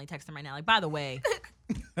just randomly text him right now. Like, by the way,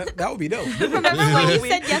 That would be dope. Remember when you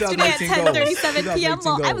said 2018 yesterday at 10:37 p.m.? 2018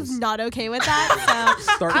 Well, I goals. was not okay with that.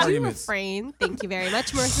 So Start I'm arguments. refrain. Thank you very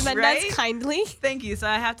much, Marissa Mendez, Right? kindly. thank you. So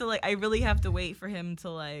I have to I really have to wait for him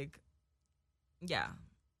to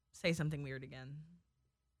say something weird again,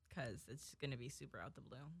 because it's gonna be super out the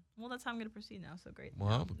blue. Well, that's how I'm gonna proceed now. So great.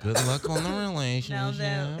 Well, good luck on the relationship, Now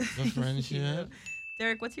that the friendship.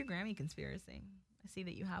 Derek, what's your Grammy conspiracy? I see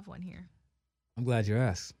that you have one here. I'm glad you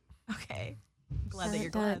asked. Okay. I'm glad that you're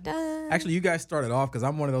glad. Actually, you guys started off because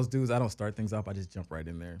I'm one of those dudes. I don't start things off. I just jump right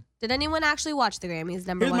in there. Did anyone actually watch the Grammys?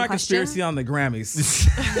 Number Here's one my question. conspiracy on the Grammys.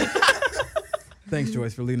 Thanks,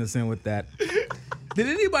 Joyce, for leading us in with that. Did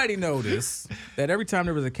anybody notice that every time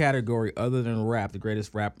there was a category other than rap, the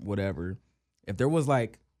greatest rap, whatever, if there was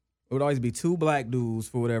like, it would always be 2 black dudes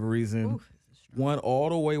for whatever reason, one all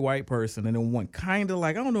the way white person, and then one kind of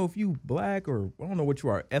like, I don't know if you black or I don't know what you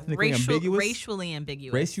are, ethnically ambiguous. Racially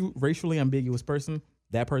ambiguous. Racially ambiguous person,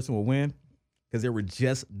 that person will win because they were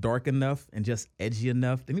just dark enough and just edgy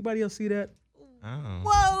enough. Did anybody else see that? Oh.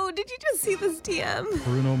 Whoa, did you just see this DM?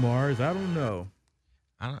 Bruno Mars? I don't know.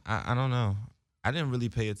 I don't know. I didn't really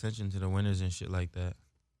pay attention to the winners and shit like that.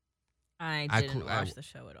 I didn't watch the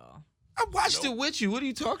show at all. I watched it with you. What are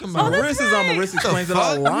you talking about? Marissa's on Marissa Explains It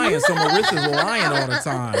All lying, so Marissa's lying all the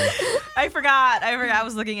time. I forgot. I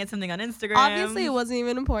was looking at something on Instagram. Obviously, it wasn't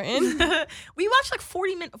even important. We watched like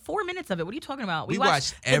 4 minutes of it. What are you talking about? We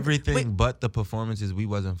watched everything but the performances we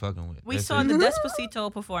wasn't fucking with. We saw the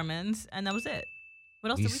Despacito performance, and that was it.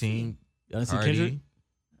 What else did we see? Cardi.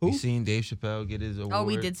 We seen Dave Chappelle get his award. Oh,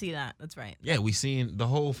 we did see that. That's right. Yeah, we seen the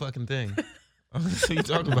whole fucking thing. What are you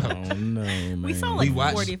talking about? Oh no, man. We saw like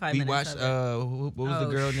 45 minutes. We watched. Of it. What was the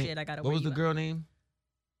girl name? What was the girl name?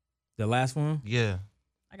 The last one? Yeah.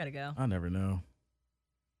 I gotta go. I never know.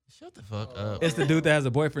 Shut the fuck up. It's the dude that has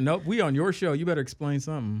a boyfriend. Nope, we on your show. You better explain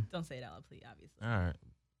something. Don't say it out, please. Obviously. All right.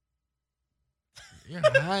 You're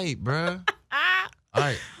hype, bruh. All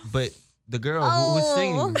right, but the girl who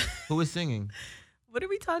was singing. What are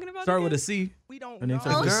we talking about? Start again? with a C. We don't Her know. name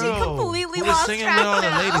starts with a C. She completely who was lost singing track with all the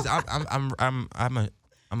now. ladies.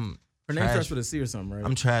 Her name starts with a C or something, right?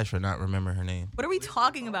 I'm trash for not remembering her name. What are we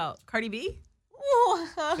talking about? Cardi B?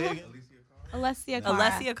 Alessia Cara.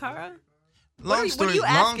 Alessia Cara? Long what are you long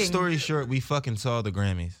asking? story short, we fucking saw the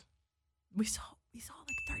Grammys. We saw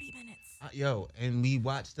like 30 minutes. Yo, and we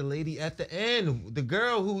watched the lady at the end, the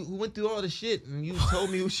girl who went through all the shit, and you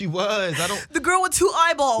told me who she was. The girl with 2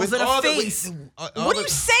 eyeballs With and all a the- face. all What are the- you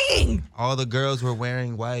saying? All the girls were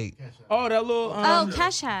wearing white. Oh, that little.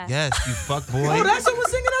 Kesha. Yes, you fuck boy. Oh, that's who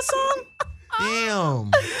was singing that song?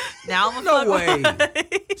 Damn. Now I'm a No fuck way.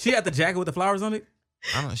 boy. She had the jacket with the flowers on it?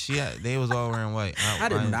 I don't. They was all wearing white. I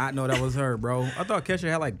did not know that was her, bro. I thought Kesha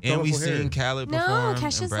had like And we colorful hair. seen Khaled No, perform.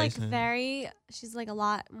 Kesha's and like Bryson. she's like a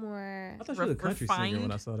lot more. I thought she was a country singer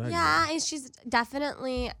when I saw that. Yeah, and she's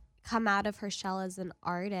definitely come out of her shell as an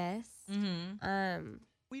artist. Mm-hmm.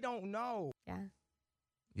 We don't know. Yeah.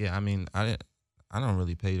 Yeah, I mean, I don't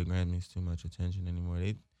really pay the Grammys too much attention anymore.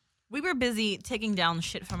 We were busy taking down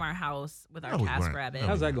shit from our house with our No, we weren't. TaskRabbit.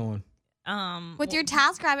 How's that going? With your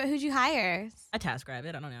TaskRabbit, who'd you hire? A TaskRabbit.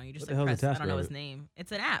 I don't know. You just What the hell is a I don't know his TaskRabbit? name.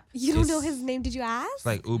 It's an app. You don't know It's- his name. Did you ask? It's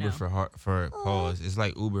like Uber No. for pause. It's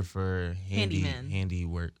like Uber for Handyman.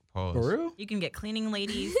 handiwork. Pause. For real? You can get cleaning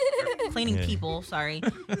ladies, cleaning Yeah. people. Sorry,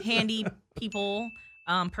 handy people,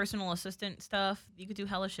 personal assistant stuff. You could do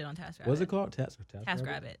hella shit on TaskRabbit. What's it called?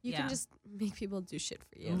 TaskRabbit. You yeah. can just make people do shit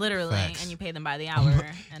for you. Literally, Facts. and you pay them by the hour.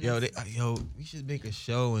 And Yo, it's- we should make a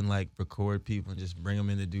show and like record people and just bring them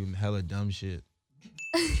in to do hella dumb shit.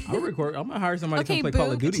 I'll record. I'm gonna hire somebody Okay, to come play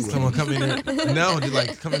Call of Boo, Duty with Someone me. come in there. No, just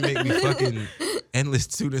like come and make me fucking endless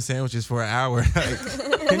tuna sandwiches for an hour.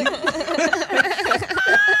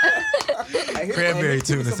 Cranberry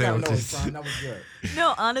tuna sandwiches.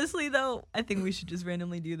 no, honestly though, I think we should just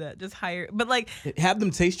randomly do that. Just hire, but like Have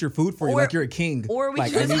them taste your food for you Or- like you're a king. or we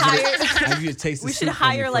like, should I just need you to- hire- I need you to taste the we should soup for me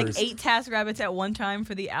hire like first. 8 TaskRabbits at one time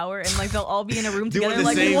for the hour, and like they'll all be in a room Doing together. the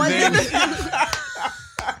Like same one. thing.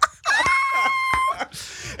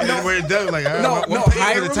 And then we're done. Like, No, we'll no, pay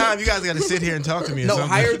hire for the them. time. You guys got to sit here and talk to me. Or No, something.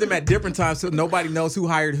 hire them at different times so nobody knows who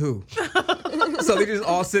hired who. So they just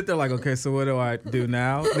all sit there like, okay, so what do I do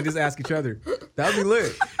now? They just ask each other. That'd be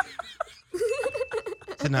lit.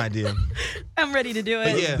 It's an idea. I'm ready to do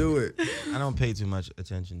it. But yeah, Do it. I don't pay too much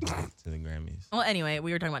attention to the Grammys. Well, anyway,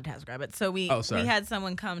 we were talking about TaskRabbit. So we sorry. had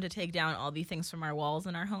someone come to take down all the things from our walls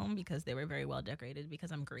in our home because they were very well decorated.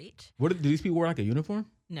 Because I'm great. What do these people wear like a uniform?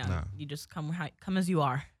 No, No. you just come as you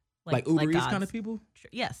are. Like Uber Eats gods. kind of people? Sure,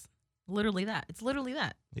 yes, literally that. It's literally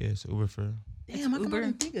that. Yeah, it's Uber for. Damn, I Uber.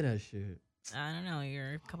 didn't think of that shit. I don't know.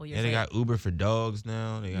 You're a couple years. Yeah, they late. got Uber for dogs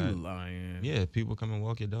now. They You got lying. yeah, people come and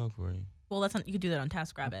walk your dog for you. Well, that's not, you could do that on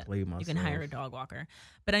TaskRabbit. played You can hire a myself. dog walker.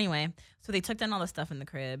 But anyway, so they took down all the stuff in the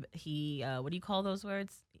crib. He, what do you call those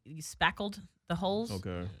words? He spackled the holes.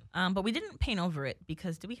 Okay. But we didn't paint over it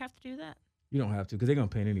because do we have to do that? You don't have to because they're going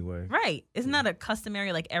to paint anyway. Right. Isn't that a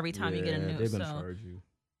customary like every time you get a new? They're going to so charge you.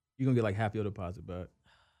 You're going to get like half your deposit back.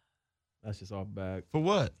 That's just off back. For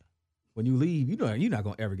what? when you leave, you're not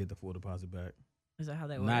gonna ever get the full deposit back. Is that how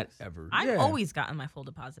that works? Not ever. I've always gotten my full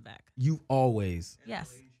deposit back. You always.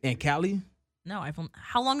 Yes. And Cali? No,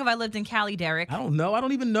 how long have I lived in Cali, Derek? I don't know. I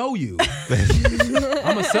don't even know you.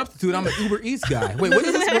 I'm a substitute. I'm an Uber Eats guy. Wait, what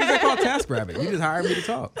is this? What is that called? TaskRabbit. You just hired me to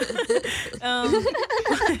talk. We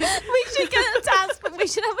should get a task. We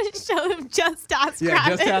should have a show of just TaskRabbit. Yeah,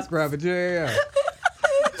 just TaskRabbit. Yeah.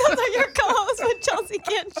 Those are your co-hosts when Chelsea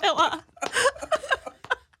can't show up.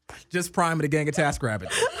 Just Prime and a gang of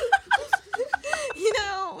TaskRabbit. You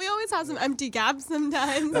know, we always have some empty gaps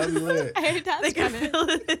sometimes. That'd be lit. I heard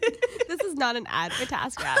TaskRabbit. This is not an ad for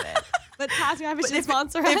TaskRabbit, but TaskRabbit should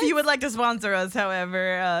sponsor us. If you would like to sponsor us,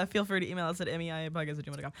 however, feel free to email us at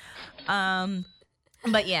meiapodcast@gmail.com.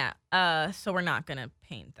 But yeah, so we're not gonna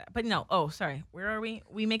paint that. But no, sorry. Where are we?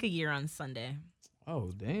 We make a year on Sunday.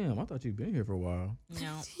 Oh, damn. I thought you'd been here for a while.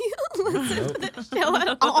 No. You listen to the show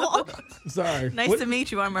at all. Sorry. Nice to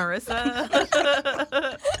meet you. I'm Marissa.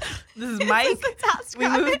 This is Mike. We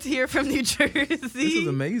moved here from New Jersey. This is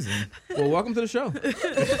amazing. Well, welcome to the show.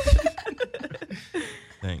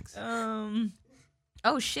 Thanks.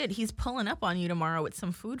 Oh shit, he's pulling up on you tomorrow with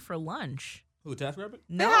some food for lunch. Who, TaskRabbit?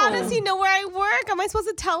 No. How does he know where I work? Am I supposed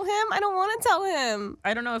to tell him? I don't want to tell him.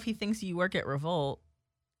 I don't know if he thinks you work at Revolt.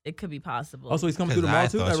 It could be possible. Oh, so he's coming through tomorrow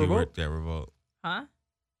too? I thought At you Revolt? worked at Revolt. Huh?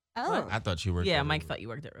 Oh. I thought you worked Yeah, at Mike Revolt. thought you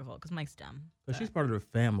worked at Revolt because Mike's dumb. But she's part of the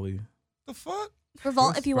family. The fuck?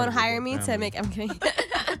 Revolt, That's if you want to part of the hire me to family. make... I'm kidding.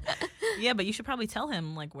 Yeah, but you should probably tell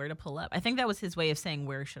him like where to pull up. I think that was his way of saying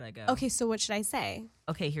where should I go. Okay, so what should I say?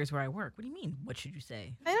 Okay, here's where I work. What do you mean? What should you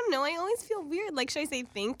say? I don't know. I always feel weird. Like, should I say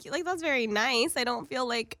thank you? Like, that's very nice. I don't feel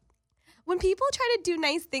like... When people try to do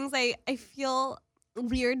nice things, I feel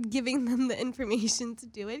weird giving them the information to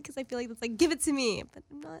do it because I feel like it's like, give it to me. But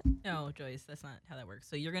I'm not... No, Joyce, that's not how that works.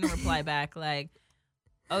 So you're gonna reply back like,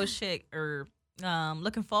 oh shit, or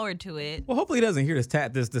looking forward to it. Well, hopefully he doesn't hear this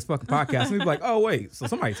fucking podcast. And he'll be like, oh, wait, so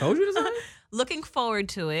somebody told you this? Looking forward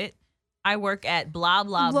to it. I work at blah,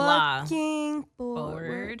 blah, blah. Looking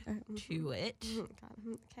Forward to it.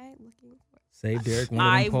 Okay, looking for... Save Derek, one of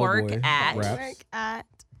I them po' work boy at- raps. Work at...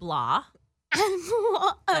 Blah.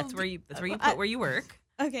 That's where you put where you work.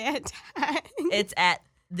 Okay, at... It's at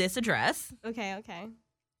this address. Okay.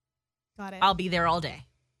 Got it. I'll be there all day.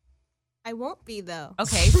 I won't be, though.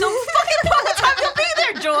 Okay, so fucking what time you'll be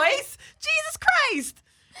there, Joyce? Jesus Christ.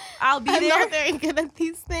 I'll be I'm there. not very good at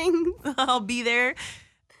these things. I'll be there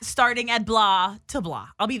starting at blah to blah.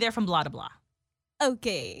 I'll be there from blah to blah.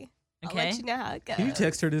 Okay. I'll Okay. let you know how it goes. Can you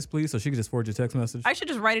text her this, please, so she can just forward your text message? I should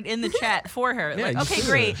just write it in the chat for her. Yeah, like, you okay, should.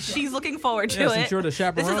 great. She's looking forward to Yes, it. I'm sure the This is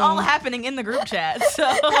chaperone. all happening in the group chat. So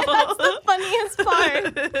That's the funniest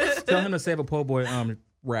part. Tell him to save a po' boy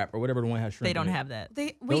rap or whatever the one has shrimp. they don't in it. have that.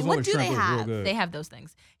 Wait, Those what ones do they shrimp was real have? good. They have those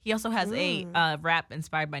things. He also has a rap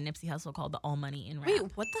inspired by Nipsey Hussle called the All Money in Rap. Wait,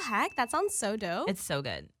 what the heck? That sounds so dope. It's so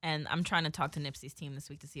good. And I'm trying to talk to Nipsey's team this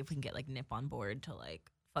week to see if we can get like Nip on board to like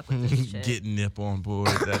fuck with this shit. Get Nip on board.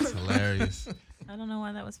 That's hilarious. I don't know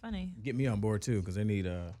why that was funny. Get me on board too, because I need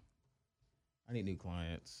new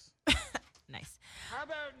clients. Nice. How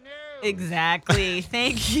about new? Exactly.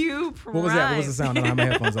 Thank you, Prime. What was that? What was the sound? I don't have my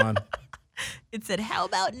headphones on. It said, how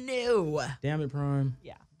about new? Damn it, Prime.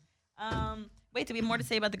 Yeah. Wait, do we have more to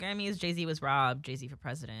say about the Grammys? Jay-Z was robbed. Jay-Z for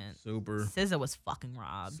president. Super. SZA was fucking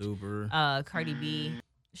robbed. Super. Cardi B,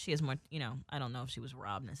 she has more, I don't know if she was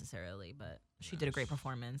robbed necessarily, but she did a great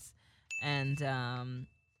performance. And,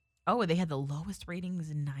 they had the lowest ratings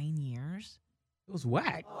in 9 years. It was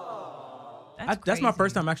whack. That's my crazy.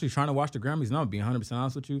 first time actually trying to watch the Grammys. And I'm being 100%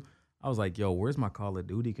 honest with you. I was like, yo, where's my Call of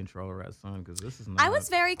Duty controller at, son? Because this is not. I was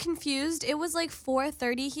very confused. It was like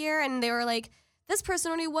 4:30 here, and they were like, "This person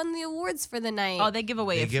already won the awards for the night." Oh, they give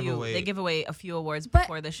away They a give few. away- They give away a few awards But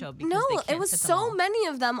before the show because no, they can't it was fit them so all. many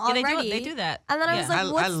of them Yeah, already. they do that. And then I was Yeah.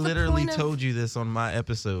 like, "What's I the literally point of-" told you this on my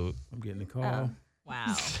episode. I'm getting a call. Oh.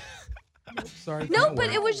 Wow. Sorry. No, can't but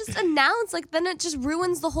work. it was just announced. Like, then it just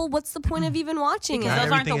ruins the whole. What's the point of even watching Because it?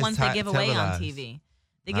 those aren't the Everything ones is they give away on televised. TV.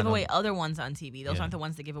 They I give know. away other ones on TV. Those Yeah. aren't the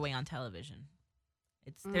ones they give away on television.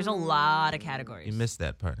 There's a lot of categories. You missed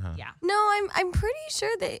that part, huh? Yeah. No, I'm pretty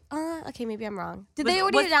sure they. Okay, maybe I'm wrong. Did Was- they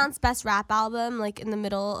already was- announce best rap album like in the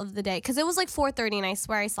middle of the day? Because it was like 4:30, and I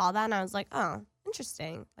swear I saw that, and I was like, oh,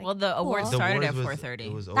 interesting. Like, Well, the awards cool. started at awards 4:30.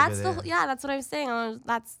 It was over That's there. that's what I was saying.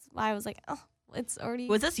 That's why I was like, oh, it's already.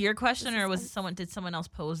 Was this your question, This or is was un- someone? Did someone else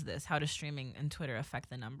pose this? How does streaming and Twitter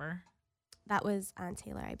affect the number? That was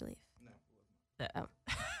Taylor, I believe.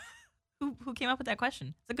 Who came up with that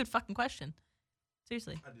question? It's a good fucking question.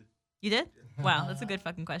 Seriously. I did. You did? Wow, that's a good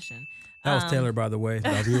fucking question. That was Taylor, by the way.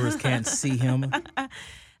 Our viewers can't see him.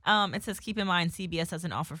 It says, keep in mind, CBS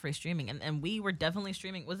doesn't offer free streaming. And we were definitely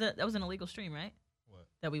streaming. That was an illegal stream, right? What?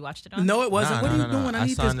 That we watched it on? No, it wasn't. What are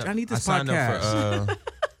you doing? I need this podcast.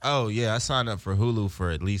 Oh, yeah. I signed up for Hulu for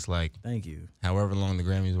at least Thank you. However long the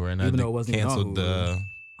Grammys were. And Even I though it wasn't canceled the...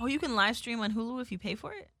 Oh, you can live stream on Hulu if you pay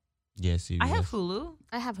for it? Yeah, CBS. I have Hulu.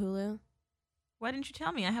 I have Hulu. Why didn't you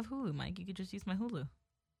tell me I have Hulu, Mike? You could just use my Hulu.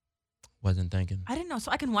 Wasn't thinking. I didn't know.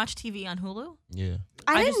 So I can watch TV on Hulu? Yeah.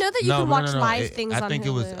 I didn't know that you could watch live things on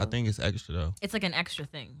Hulu. I think it's extra though. It's like an extra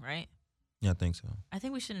thing, right? Yeah, I think so. I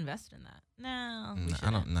think we should invest in that. No, I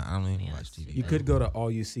don't even watch TV. You could go to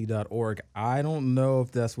alluc.org. I don't know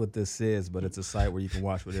if that's what this is, but it's a site where you can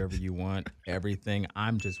watch whatever you want, everything.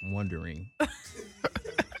 I'm just wondering.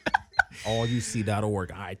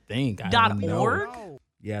 alluc.org, I think. .org?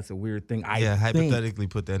 Yeah, it's a weird thing. Hypothetically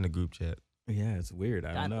put that in the group chat. Yeah, it's weird.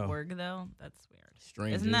 I don't know. .org though? That's weird.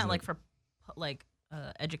 Strange. Isn't that like for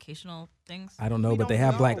educational things? I don't know, but they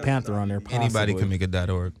have Black Panther on there. Possibly. Anybody can make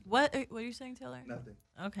a .org. What are you saying, Taylor? Nothing.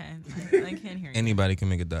 Okay, I can't hear you. Anybody can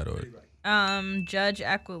make a .org. Judge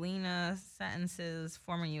Aquilina sentences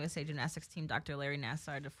former USA Gymnastics team Dr. Larry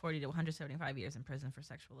Nassar to 40 to 175 years in prison for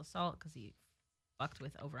sexual assault because he fucked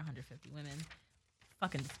with over 150 women.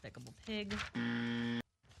 Fucking despicable pig.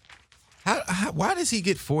 Why does he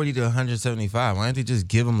get 40 to 175? Why don't they just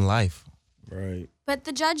give him life? Right. But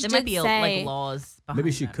the judge there did might be say laws behind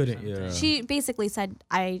maybe she that couldn't. Yeah. She basically said,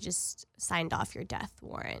 "I just signed off your death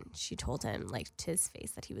warrant." She told him, to his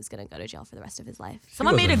face, that he was going to go to jail for the rest of his life.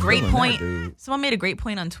 Someone made a great point. Someone made a great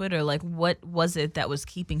point on Twitter. What was it that was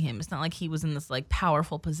keeping him? It's not like he was in this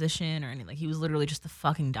powerful position or anything. He was literally just a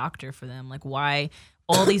fucking doctor for them. Why?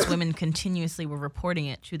 All these women continuously were reporting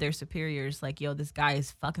it to their superiors, yo, this guy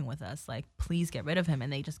is fucking with us. Please get rid of him.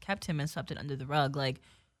 And they just kept him and swept it under the rug.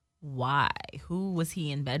 Why? Who was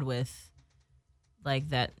he in bed with?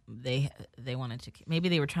 That they wanted to. Maybe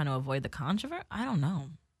they were trying to avoid the controversy. I don't know.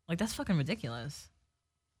 That's fucking ridiculous.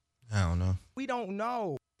 I don't know. We don't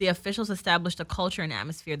know. The officials established a culture and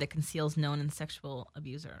atmosphere that conceals known and suspected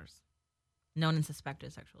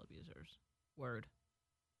sexual abusers. Word.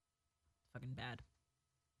 Fucking bad.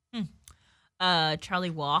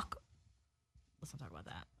 Charlie Walk. Let's not talk about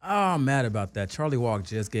that. Oh, I'm mad about that. Charlie Walk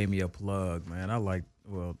just gave me a plug, man.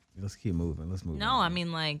 Let's keep moving. Let's move. No, on. I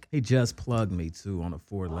mean he just plugged me too on the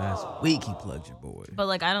Ford last week. He plugged your boy.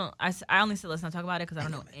 But I only said let's not talk about it because I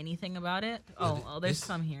don't know anything about it. Oh, there's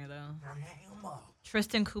some here though.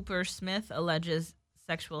 Tristan Cooper Smith alleges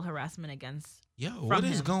sexual harassment against. Yo, what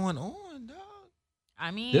is going on, dog? I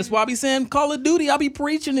mean, that's why I be saying Call of Duty. I be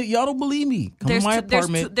preaching it. Y'all don't believe me. Come to my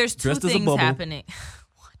apartment. There's two things happening.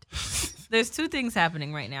 What? There's two things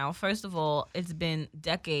happening right now. First of all, it's been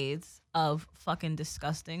decades of fucking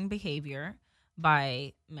disgusting behavior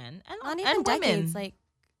by men and not even and women. Decades,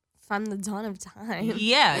 from the dawn of time.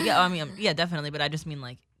 Yeah. I mean, yeah, definitely. But I just mean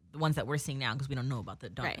the ones that we're seeing now because we don't know about the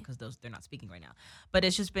dawn because they're not speaking right now. But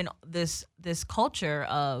it's just been this culture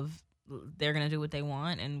of. They're going to do what they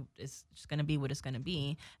want and it's just going to be what it's going to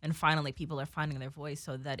be. And finally, people are finding their voice.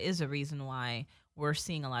 So that is a reason why we're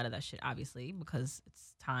seeing a lot of that shit, obviously, because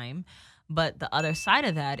it's time. But the other side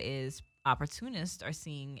of that is opportunists are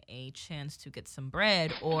seeing a chance to get some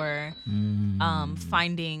bread or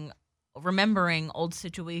remembering old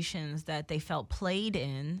situations that they felt played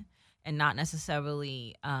in and not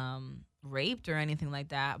necessarily raped or anything like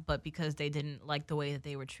that. But because they didn't like the way that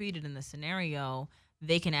they were treated in the scenario,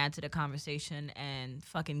 they can add to the conversation and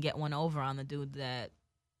fucking get one over on the dude that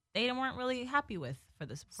they weren't really happy with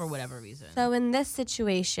for whatever reason. So in this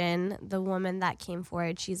situation, the woman that came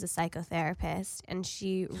forward, she's a psychotherapist, and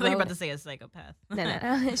she. I thought you were about to say a psychopath. No.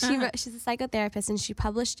 She's a psychotherapist, and she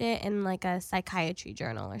published it in a psychiatry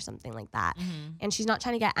journal or something like that. Mm-hmm. And she's not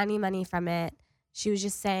trying to get any money from it. She was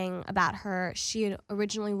just saying about she had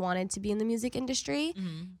originally wanted to be in the music industry,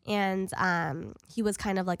 and he was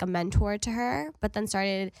kind of like a mentor to her, but then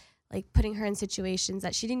started putting her in situations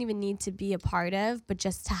that she didn't even need to be a part of, but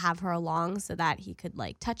just to have her along so that he could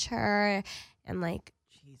touch her and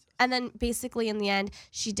Jesus. And then basically in the end,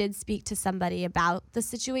 she did speak to somebody about the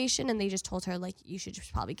situation, and they just told her you should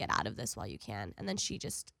just probably get out of this while you can. And then she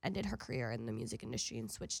just ended her career in the music industry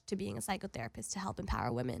and switched to being a psychotherapist to help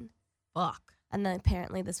empower women. Fuck. And then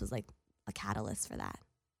apparently this was a catalyst for that.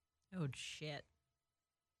 Oh shit.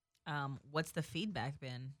 What's the feedback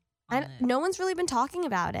been? No one's really been talking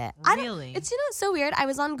about it. Really? It's it's so weird. I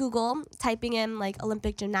was on Google typing in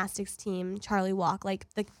Olympic gymnastics team Charlie Walk,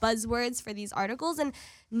 the buzzwords for these articles, and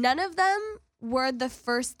none of them were the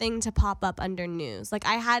first thing to pop up under news.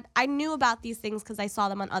 I knew about these things because I saw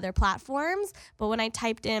them on other platforms, but when I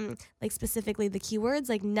typed in specifically the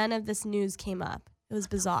keywords, none of this news came up. It was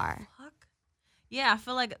bizarre. Yeah, I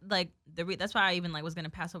feel like that's why I even was gonna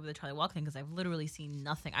pass over the Charlie Walk thing because I've literally seen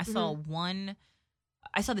nothing. I saw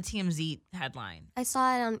the TMZ headline. I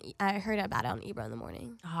saw it on. I heard about it on Ebro in the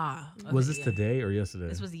morning. Okay, Was this today or yesterday?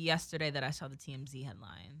 This was yesterday that I saw the TMZ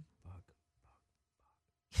headline.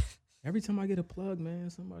 Every time I get a plug, man,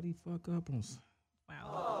 somebody fuck up on.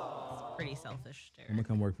 Wow, it's pretty selfish, Derek. I'm gonna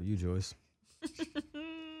come work for you, Joyce.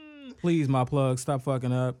 Please, my plug, stop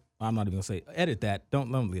fucking up. I'm not even gonna say edit that.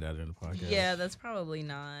 Don't let me leave that in the podcast. Yeah, that's probably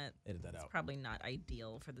not. Edit that out. Probably not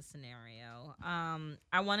ideal for the scenario. I'm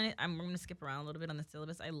gonna skip around a little bit on the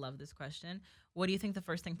syllabus. I love this question. What do you think the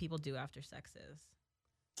first thing people do after sex is?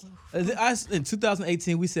 In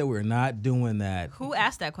 2018, we said we're not doing that. Who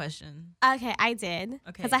asked that question? Okay, I did. Okay,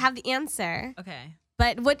 because I have the answer. Okay.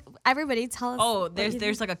 But what everybody tell us? Oh,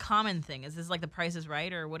 there's like a common thing. Is this like The Price is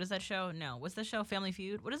Right or what is that show? No, what's the show? Family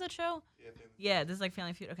Feud. What is that show? Yeah, this is like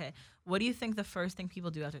Family Feud. Okay, what do you think the first thing people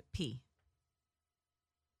do after pee?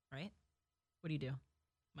 Right? What do you do,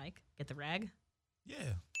 Mike? Get the rag? Yeah.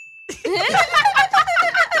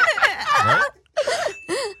 Right?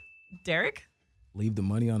 Derek? Leave the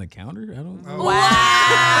money on the counter? I don't know. Wow.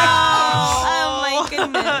 Oh my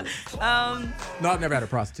goodness. No, I've never had a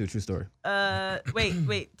prostitute. True story.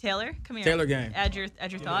 Wait, Taylor, come here. Taylor gang. Add your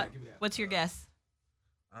thought. What's your guess?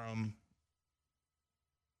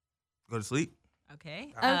 Go to sleep.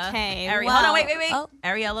 Okay. Okay. Hold on, wait. Oh.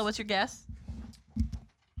 Ariella, what's your guess?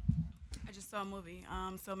 I just saw a movie.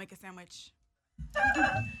 So make a sandwich.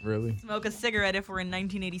 Really? Smoke a cigarette if we're in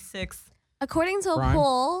 1986. According to a Prime?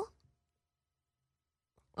 poll.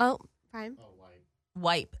 Oh, Prime.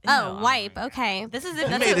 Wipe. Oh, wipe. Okay. This is You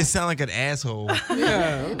made it sound like an asshole.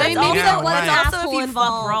 Yeah. I mean, also- maybe there was right. an Also, if asshole you fuck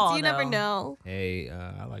involved. raw, You never though. know. Hey,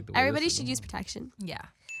 I like the way Everybody this is should going. use protection. Yeah.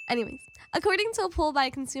 Anyways, according to a poll by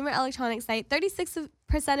a consumer electronics site, 36%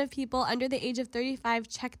 of people under the age of 35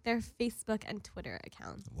 check their Facebook and Twitter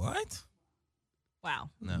accounts. What?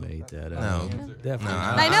 Wow. No. Made that No. up. Definitely.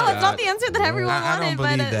 No, I know it's not the answer that everyone I don't wanted, but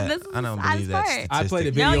believe that. this is I don't the believe saddest that part. I played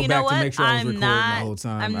a statistic. video No, you know back what? to make sure I was I'm recording not. the whole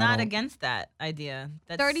time. I'm I not don't- against that idea.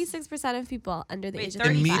 That's 36% of people under the Wait, age of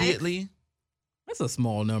 35? 35. Immediately? That's a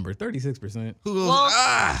small number. 36%. Who goes,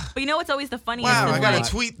 Well, But you know what's always the funniest? wow, is I gotta like,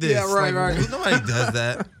 tweet this. Yeah, right, Like, right. Nobody does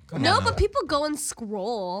that. Come No, on but now. people go and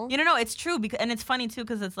scroll. You know, it's true and it's funny too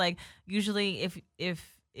because it's like usually if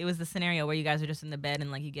it was the scenario where you guys are just in the bed and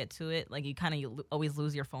like you get to it, like you kind of always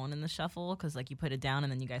lose your phone in the shuffle because like you put it down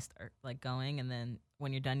and then you guys start like going and then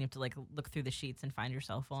when you're done you have to like look through the sheets and find your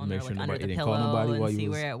cell phone make or sure like under nobody the didn't call pillow nobody while and you see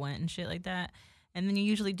was- where it went and shit like that. And then you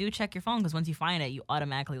usually do check your phone because once you find it, you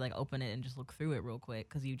automatically like open it and just look through it real quick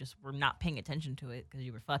because you just were not paying attention to it because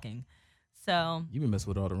you were fucking. So You've been messing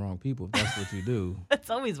with all the wrong people. If that's what you do. that's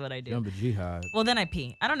always what I do. Jump a jihad. Well, then I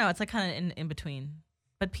pee. I don't know. It's like kind of in between.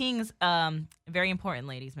 But peeing is very important,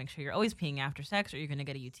 ladies. Make sure you're always peeing after sex or you're going to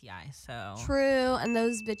get a UTI. So. True, and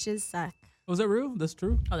those bitches suck. Was that real? That's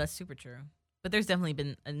true? Oh, that's super true. But there's definitely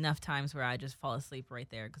been enough times where I just fall asleep right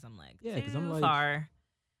there because I'm like, Yeah, 'cause I'm too like- far.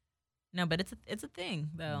 No, but it's a thing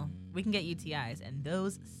though. We can get UTIs and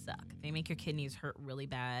those suck. They make your kidneys hurt really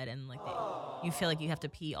bad and like you feel like you have to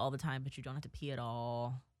pee all the time, but you don't have to pee at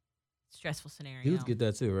all. Stressful scenario. Dudes get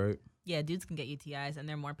that too, right? Yeah, dudes can get UTIs and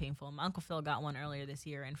they're more painful. My Uncle Phil got one earlier this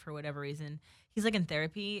year, and for whatever reason, he's like in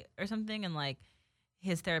therapy or something, and like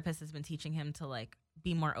his therapist has been teaching him to like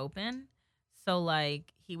be more open. So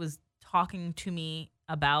like he was talking to me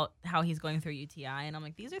about how he's going through UTI, and I'm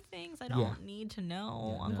like, these are things I don't need to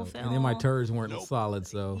know, Uncle Phil. And then my turds weren't solid,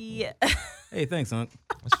 so. Yeah. Hey, thanks, Unc.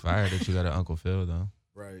 It's fire that you got an Uncle Phil, though.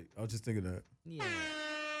 Right. I was just thinking that. Yeah.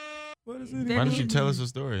 What is Very- it? Why don't you tell us a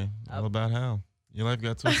story all about how your life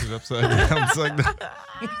got twisted upside down? It's like that.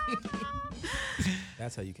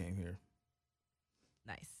 That's how you came here.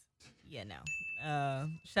 Nice. Yeah, no.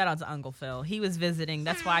 Shout out to Uncle Phil. He was visiting.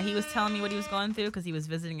 That's why he was telling me what he was going through because he was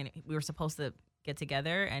visiting and we were supposed to get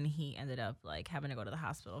together and he ended up like having to go to the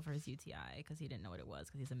hospital for his UTI because he didn't know what it was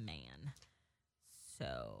because he's a man.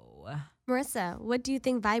 So. Marissa, what do you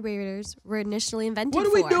think vibrators were initially invented What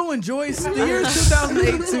for? are we doing, Joyce? The year's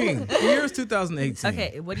 2018. The year's 2018.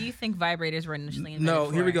 Okay, what do you think vibrators were initially invented No,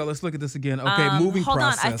 for? here we go. Let's look at this again. Okay, moving hold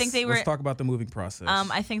process. on. I think they were. Let's talk about the moving process.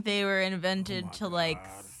 I think they were invented to like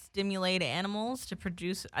stimulate animals to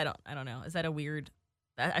produce. I don't know. Is that a weird?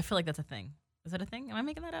 I feel like that's a thing. Is that a thing? Am I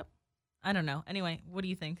making that up? I don't know. Anyway, what do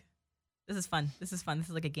you think? This is fun. This is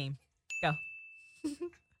like a game. Go.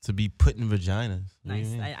 To be put in vaginas. What do you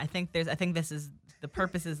Nice. mean? I think this is the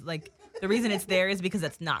purpose is like the reason it's there is because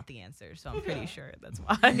that's not the answer. So I'm pretty sure that's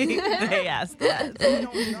why they asked that. I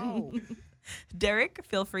don't know. Derek,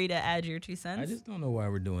 feel free to add your 2 cents. I just don't know why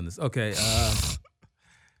we're doing this. Okay,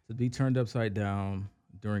 to be turned upside down,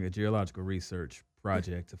 during a geological research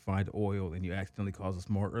project to find oil and you accidentally cause a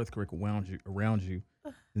small earthquake around you,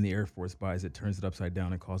 then the Air Force buys it, turns it upside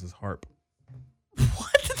down, and causes HARP.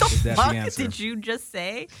 What the Is that the fuck answer? did you just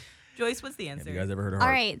say? Joyce, what's the answer? Have you guys ever heard of All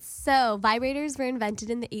HARP? right, so vibrators were invented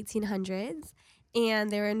in the 1800s, and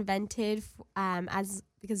they were invented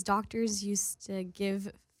because doctors used to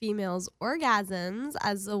give females orgasms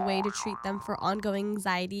as a way to treat them for ongoing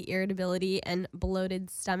anxiety, irritability, and bloated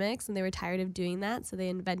stomachs, and they were tired of doing that, so they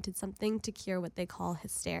invented something to cure what they call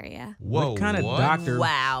hysteria. Whoa, What kind of what? doctor?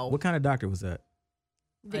 Wow. What kind of doctor was that?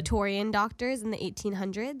 Victorian doctors in the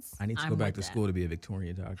 1800s. I need to I'm go back with to that. school to be a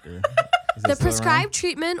Victorian doctor. Is The that still prescribed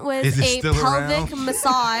treatment was Is it a still pelvic around?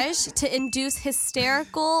 massage to induce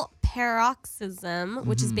hysterical paroxysm,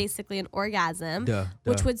 which is basically an orgasm, Duh,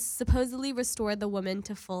 which duh. would supposedly restore the woman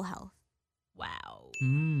to full health. Wow.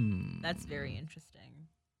 around? That's very interesting.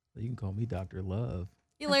 You can call me Dr. Love.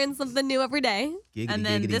 You learn something new every day. Giggity, And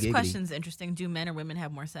then giggity, this giggity. question's interesting. Do men or women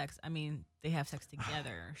have more sex? I mean, they have sex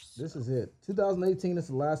together. This is it. 2018 is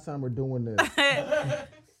the last time we're doing this.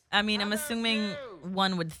 I mean, I'm assuming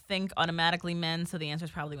one would think automatically men, so the answer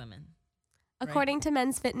is probably women. According to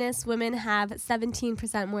Men's Fitness, women have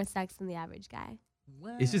 17% more sex than the average guy.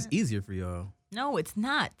 It's just easier for y'all. No, it's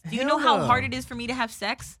not. Do you Hell know how no. hard it is for me to have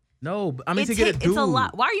sex? No, but I mean to get a dude. It's a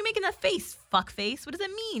lot. Why are you making that face, fuck face? What does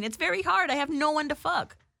it mean? It's very hard. I have no one to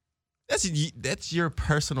fuck. That's your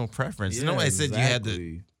personal preference. Yeah, Nobody said you had to.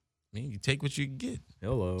 exactly. I mean, you take what you can get.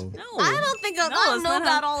 Hello. No. I don't think I No, don't it's know not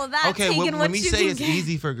about how- all of that. Okay, taking when what we you say can it's get.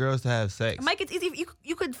 easy for girls to have sex, Mike, it's easy.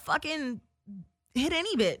 You could fucking hit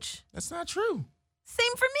any bitch. that's not true.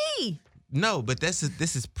 Same for me. No, but this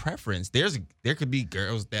is preference. There could be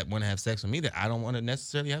girls that want to have sex with me that I don't want to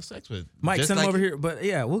necessarily have sex with. Mike, Just send him like- over here. But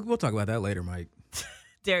yeah, we'll talk about that later, Mike.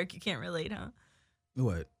 Derek, you can't relate, huh?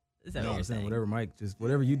 What? Is that No, what I'm you're saying saying? whatever, Mike. Just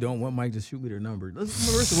whatever you don't want, Mike. Just shoot me their number.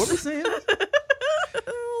 Listen, Marissa, what we saying?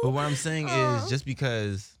 But what I'm saying is, just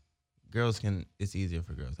because girls can, it's easier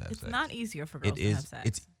for girls to have It's sex. not easier for girls It to have is. sex.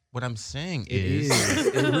 It's what I'm saying It is. is.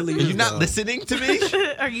 It really Are is. you not though. listening to me?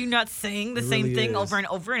 Are you not saying the It same really thing is. over and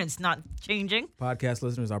over and it's not changing? Podcast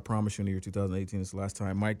listeners, I promise you in the year 2018 is the last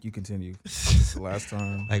time. Mike, you continue. It's the last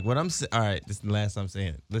time. Like what I'm saying. All right, this is the last time I'm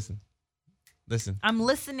saying it. Listen. I'm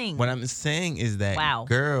listening. What I'm saying is that Wow.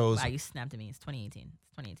 girls, Wow, you snapped at me. It's 2018.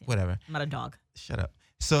 It's 2018. whatever. I'm not a dog. Shut up.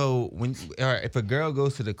 So if a girl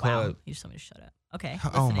goes to the Wow. club, You just told me to shut up. Okay.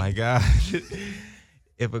 oh listening. my god.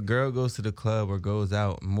 If a girl goes to the club or goes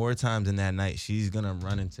out, more times in that night, she's gonna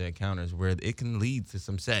run into encounters where it can lead to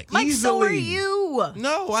some sex. Mike, so are Easily. you.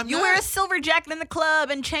 No, I'm You not. wear a silver jacket in the club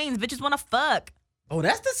and chains. Bitches want to fuck. Oh,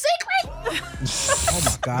 that's the secret. Oh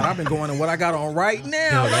my God, I've been going to what I got on right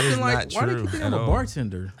now. No, that I've is been like, not why do you true think at I'm a all.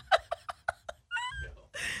 bartender?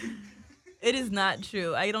 It is not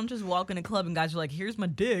true. I don't just walk in a club and guys are like, "Here's my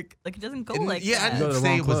dick." Like it doesn't go And like yeah, I that. You go to the say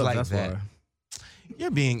wrong it was club, like that's that. why.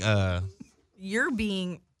 You're being You're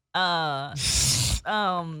being what's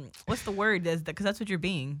the word? Because that's what you're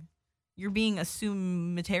being. You're being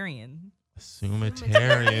assumitarian.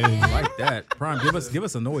 assumitarian. I like that. Prime, give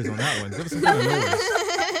us a noise on that one. Give us some kind of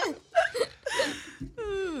noise.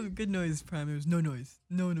 Good noise, Prime. There's no noise.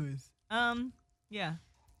 No noise. Yeah.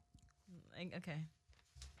 Okay.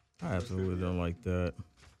 I absolutely don't like that.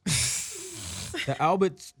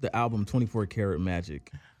 The album 24 Karat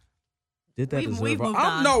Magic. Did that deserve? We've moved I'm,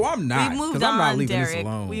 on. no, I'm not. We've moved 'cause on, I'm not leaving Derek. this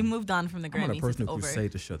alone. We've moved on from the I'm on a Grammys. personal It's over.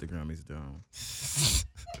 crusade to shut the Grammys down.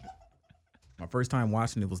 My first time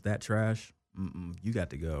watching it was that trash. You got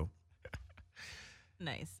to go.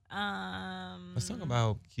 Nice. Let's talk about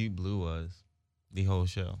how cute Blue was the whole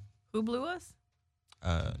show. Who blew us?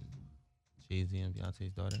 Jay-Z and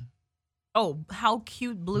Beyonce's daughter. Oh, how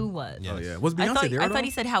cute Blue was. Yes. Oh yeah, was I Beyonce thought, there? I though? thought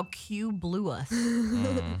he said how Q blew us.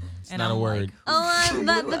 It's And not a I'm word.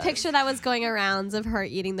 like, The picture that was going around of her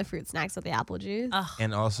eating the fruit snacks with the apple juice. ugh,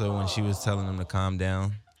 And also when she was telling him to calm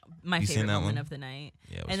down. my You seen favorite that moment one? of the night.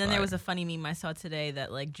 Yeah, it was And then there fire. was a funny meme I saw today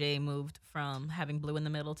that like Jay moved from having Blue in the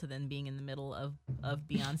middle to then being in the middle of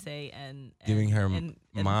Beyonce and Giving her and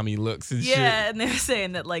mommy looks and yeah, and they were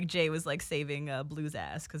saying that like Jay was like saving Blue's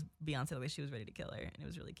ass because Beyonce looked like she was ready to kill her, and it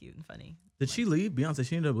was really cute and funny. Did she leave? Beyonce,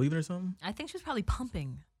 she ended up leaving or something? I think she was probably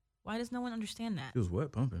pumping. Why does no one understand that? She was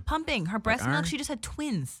what? Pumping. Pumping her breast iron? milk. She just had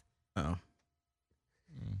twins. Oh.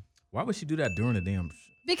 Why would she do that during the damn?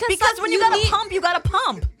 Because when you gotta pump, you gotta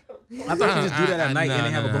pump. I thought she just do that at night and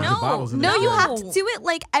they have a bunch of bottles in No, there. you have to do it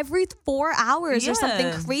like every 4 hours or something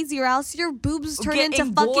Yeah. crazy, or else your boobs turn Get into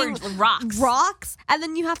fucking engorged with rocks. and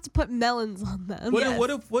then you have to put melons on them. What?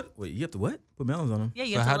 Yes. Wait, you have to what? Put melons on them. Yeah,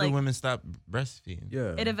 you So have how to like. do women stop breastfeeding?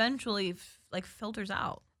 Yeah. It eventually like filters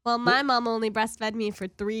out. Well, my mom only breastfed me for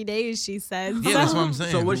 3 days, she said. Yeah, that's what I'm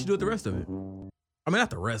saying. So what did she do with the rest of it? I mean, not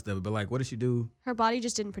the rest of it, but like, what did she do? Her body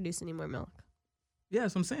just didn't produce any more milk. Yeah,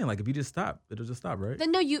 that's what I'm saying. Like, if you just stop, it'll just stop, right?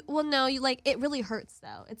 Then you like, it really hurts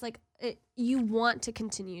though. It's like, you want to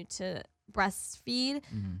continue to breastfeed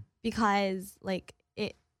because like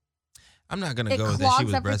I'm not going to it go with that. She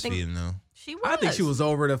was clogs breastfeeding though. She was. I think she was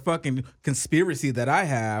over the fucking conspiracy that I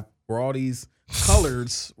have where all these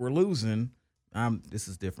coloreds were losing. This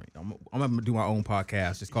is different. I'm going to do my own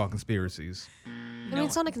podcast just called Conspiracies. I mean,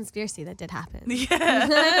 it's not a conspiracy. That did happen. Yeah.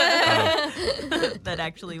 That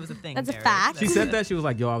actually was a thing. That's a Derek. fact. She said that. She was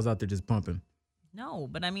like, yo, I was out there just pumping. No,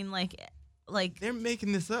 but I mean, like They're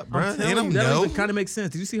making this up, I'm bro. They telling don't you, that know. kind of makes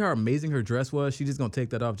sense. Did you see how amazing her dress was? She just going to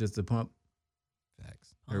take that off just to pump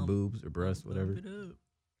Facts. her boobs, her breasts, whatever.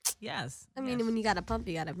 Yes. I mean, when you got to pump,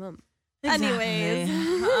 you got to pump. Exactly.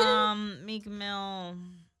 Anyways. Meek Mill.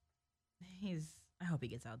 I hope he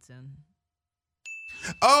gets out soon.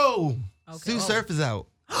 Oh, Okay. Sue Surf is out.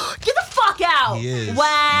 Get the fuck out! He is. Wow.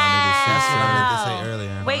 That's what I meant to say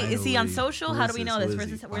earlier. Wait, is he on Finally. social? How do we know this?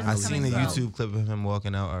 Where's Where's I this seen a coming from? YouTube clip of him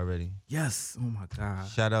walking out already. Yes. Oh, my God.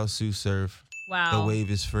 Shout out Sue Surf. Wow. The wave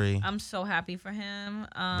is free. I'm so happy for him.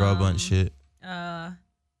 Bro bunch shit.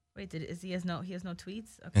 Wait, he has no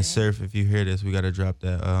tweets? Okay. And Surf, if you hear this, we got to drop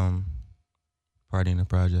that Party in the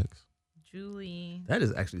Projects. Julie. That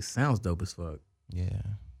actually sounds dope as fuck. Yeah.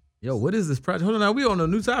 Yo, what is this project? Hold on, now we on a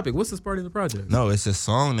new topic. What's this Party in the Project? No, it's a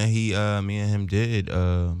song that me and him did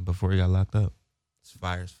before he got locked up. It's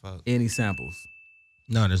fire as fuck. Any samples?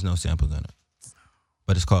 No, there's no samples in it.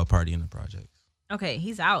 But it's called Party in the Projects. Okay,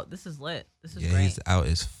 he's out. This is lit. This is Yeah, great. he's out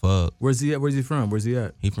as fuck. Where's he at? Where's he from? Where's he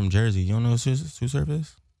at? He from Jersey. You don't know who Sue Surf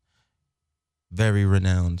is? Very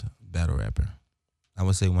renowned battle rapper. I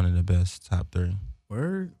would say one of the best, top 3.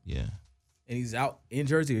 Word? Yeah. And he's out in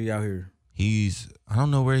Jersey or he out here? I don't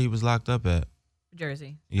know where he was locked up at.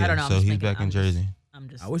 Jersey. Yeah, I don't know. so he's back in Jersey.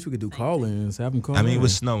 I wish we could do call-ins, have him call I mean, in. it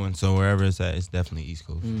was snowing, so wherever it's at, it's definitely East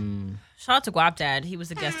Coast. Shout out to Guap Dad. He was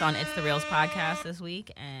a guest on It's the Reels podcast this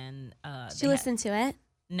week, and Did you listen to it?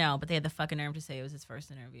 No, but they had the fucking nerve to say it was his first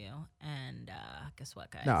interview. And guess what,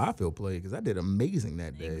 guys? No, I feel played because I did amazing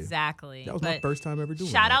that day. Exactly. That was my But first time ever doing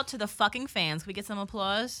Shout that. out to the fucking fans. Can we get some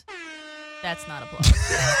applause? That's not applause.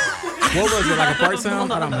 What was it, like a fart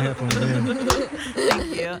sound? I don't have my headphones in.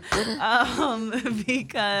 Thank you.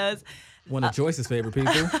 Because One of Joyce's favorite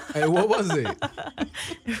people. Hey, what was it?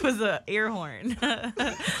 it was an air horn.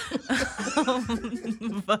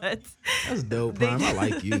 But That's dope, Prime. I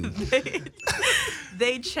like you.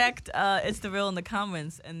 They checked It's the Real in the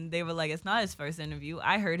comments, and they were like, it's not his first interview.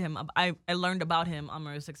 I heard him. I learned about him on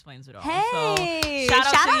Marissa Explains It All. Hey, so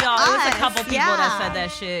shout out to y'all. There was a us. couple people Yeah. that said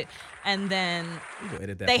that shit. And then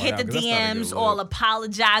Edit that they part hit the out, 'cause that's starting to DMs get all lit.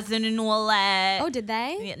 apologizing and all that. Oh, did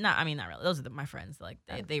they? Yeah, I mean, not really. Those are my friends. Like,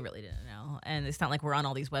 they really didn't know. And it's not like we're on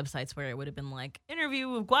all these websites where it would have been like, interview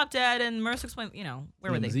with Guap Dad and Marissa Explains,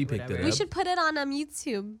 where were they? TMZ picked it Whatever. up. We should put it on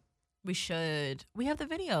YouTube. We should. We have the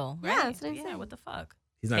video, Yeah, right? that's what I'm yeah, saying. what the fuck?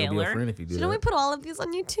 He's not going to be your Taylor? friend if you do Shouldn't we that. put all of these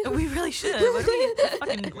on YouTube? We really should.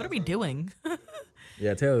 What are we doing?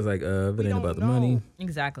 Yeah, Taylor's like, if it ain't about the money.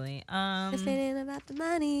 Exactly. If it ain't about the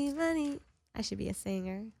money. I should be a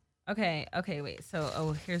singer. Okay, wait.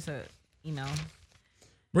 So, here's a email.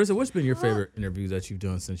 Marissa, what's been your favorite interviews that you've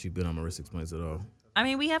done since you've been on Marissa Explains It All? I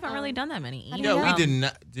mean, we haven't really done that many. Yo, we did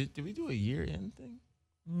not. Did we do a year-end thing?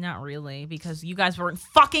 Not really, because you guys weren't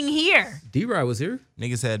fucking here. D-Rod was here.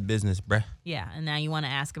 Niggas had business, bruh. Yeah, and now you want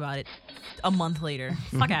to ask about it a month later.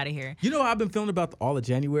 Fuck out of here. You know how I've been feeling about all of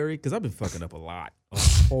January? Because I've been fucking up a lot. A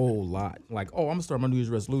whole lot. Like, I'm going to start my New Year's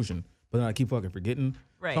resolution. But then I keep fucking forgetting.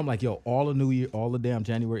 Right. So I'm like, yo, all the damn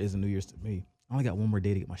January isn't New Year's to me. I only got one more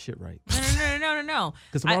day to get my shit right. No.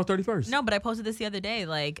 Because tomorrow's 31st. No, but I posted this the other day.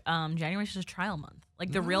 Like, January's just a trial month.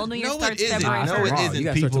 Like, the real New Year No, starts it isn't. February No, 1st. it You isn't, gotta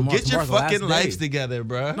start people. tomorrow. Get your Tomorrow's the last fucking day. lives together,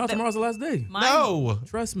 bruh. No, tomorrow's the last day. No.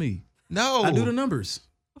 Trust me. No. I do the numbers.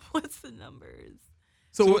 What's the numbers?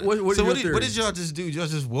 So what did y'all just do? Y'all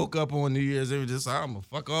just woke up on New Year's and were just, I'm going to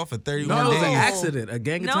fuck off for 31 No, it was days. an accident. A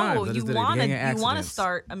gang of times. I you just did a want gang of to accidents.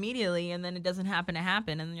 start immediately, and then it doesn't happen,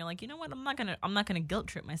 and then you're like, you know what? I'm not gonna guilt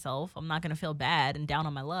trip myself. I'm not gonna feel bad and down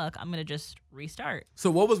on my luck. I'm gonna just restart.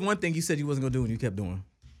 So what was one thing you said you wasn't going to do and you kept doing?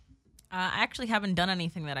 I actually haven't done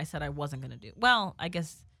anything that I said I wasn't gonna do. Well, I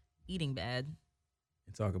guess eating bad.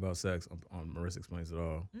 And talk about sex on Marissa Explains It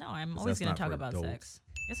All. No, I'm 'Cause always that's gonna not talk for about adults. sex.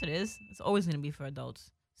 Yes, it is. It's always gonna be for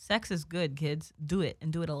adults. Sex is good, kids. Do it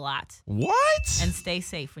and do it a lot. What? And stay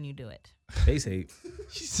safe when you do it. Face hate.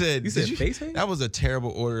 She said, You said face hate? That was a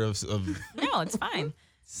terrible order of No, it's fine.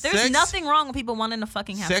 There's sex. nothing wrong with people wanting to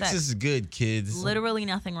fucking have sex. Sex is good, kids. Literally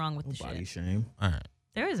nothing wrong with the Body shit. shame. All right.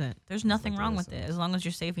 There isn't. There's nothing wrong with it. As long as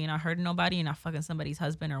you're safe and you're not hurting nobody, you're not fucking somebody's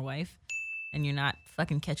husband or wife, and you're not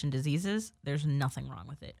fucking catching diseases, there's nothing wrong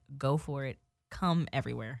with it. Go for it. Come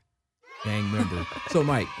everywhere. Gang member. So,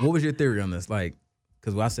 Mike, what was your theory on this? Like,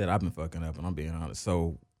 because I said I've been fucking up, and I'm being honest.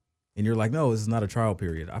 So, and you're like, no, this is not a trial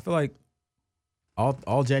period. I feel like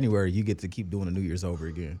all January you get to keep doing the New Year's over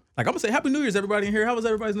again. Like, I'm gonna say Happy New Year's, everybody in here. How was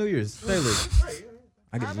everybody's New Year's? Taylor.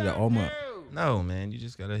 I get to do that all month. No, man, you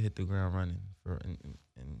just gotta hit the ground running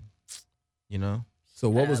and you know. So,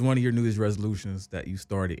 what was one of your New Year's resolutions that you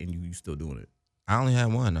started and you still doing it? I only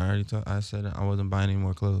had one. I said I wasn't buying any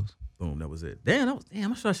more clothes. Boom, that was it. Damn,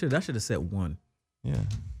 I'm sure I should have said one. Yeah.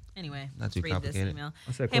 Anyway, not too let's read this complicated. email.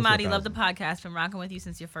 Hey, Marty, love the podcast. Been rocking with you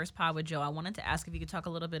since your first pod with Joe. I wanted to ask if you could talk a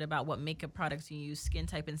little bit about what makeup products you use, skin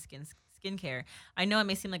type, and skincare. I know it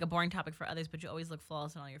may seem like a boring topic for others, but you always look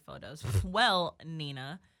flawless in all your photos. Well,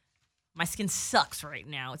 Nina, my skin sucks right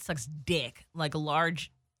now. It sucks dick, like a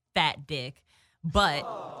large, fat dick. But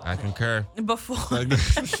I concur.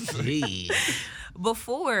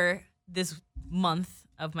 Before this month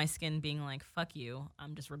of my skin being like, fuck you,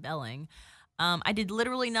 I'm just rebelling. I did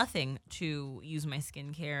literally nothing to use my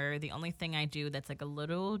skincare. The only thing I do that's like a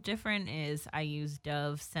little different is I use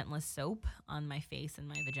Dove scentless soap on my face and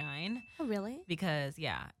my vagina. Oh, really? Because you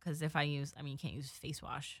can't use face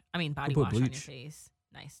wash. Body put wash on your bleach. face.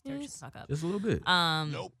 Nice. Stir the fuck up. Just a little bit.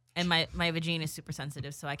 Nope. And my vagina is super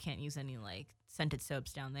sensitive, so I can't use any like scented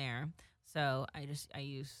soaps down there. So I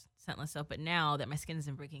use scentless soap. But now that my skin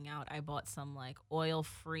isn't breaking out, I bought some like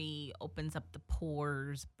oil-free, opens up the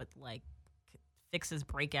pores, but like fixes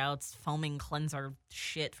breakouts, foaming cleanser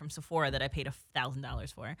shit from Sephora that I paid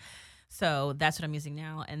 $1,000 for. So that's what I'm using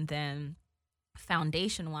now. And then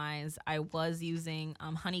foundation-wise, I was using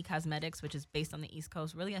Honey Cosmetics, which is based on the East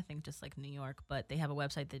Coast. Really, I think just like New York, but they have a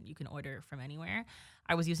website that you can order from anywhere.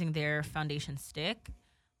 I was using their foundation stick,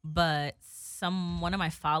 but one of my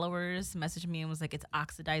followers messaged me and was like, it's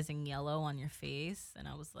oxidizing yellow on your face. And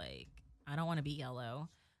I was like, I don't want to be yellow.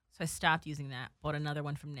 So I stopped using that, bought another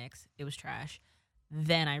one from NYX. It was trash.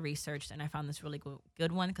 Then I researched and I found this really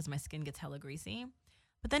good one because my skin gets hella greasy.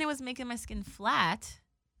 But then it was making my skin flat.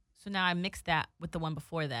 So now I mixed that with the one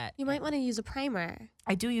before that. You might want to use a primer.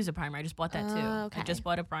 I do use a primer. I just bought that too. Okay. I just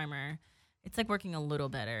bought a primer. It's like working a little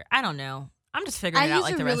better. I don't know. I'm just figuring it out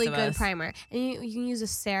like the rest of us. I use a really good primer. And you can use a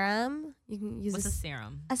serum. You can use What's a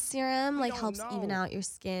serum? A serum like helps even out your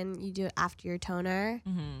skin. You do it after your toner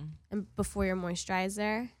and before your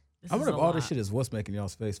moisturizer. I wonder if all this shit is what's making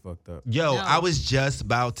y'all's face fucked up. Yo, No. I was just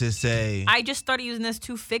about to say. I just started using this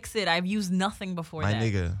to fix it. I've used nothing before My that.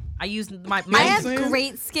 nigga. I used my I have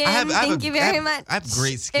great skin. Thank you very much. I have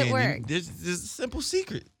great skin. It works. There's a simple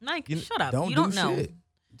secret. Mike, shut up. Don't You do don't know. shit.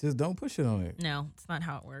 Just don't push it on it. No, it's not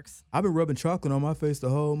how it works. I've been rubbing chocolate on my face the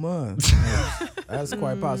whole month. That's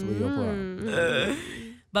quite possibly your problem.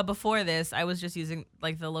 But before this, I was just using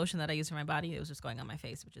like the lotion that I use for my body. It was just going on my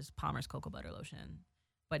face, which is Palmer's Cocoa Butter Lotion.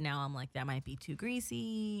 But now I'm like, that might be too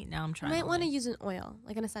greasy. Now I'm You trying. might want to use an oil,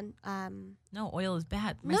 like an essential. No, oil is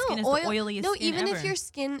bad. My No, skin is oil. the oiliest No, skin even ever. if your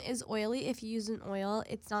skin is oily, if you use an oil,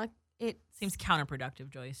 it's not. It seems counterproductive,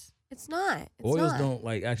 Joyce. It's not. It's Oils not. don't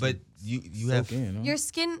like actually. But you soak have in, huh? Your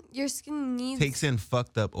skin needs. takes in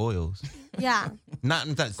fucked up oils. Yeah. not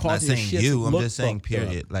Causing your saying shit you. to I'm look just saying fucked up.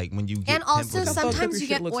 period. Like when you get And also pimples and fucked up sometimes your you shit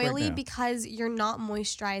get looks right oily now. because you're not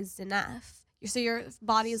moisturized enough. So your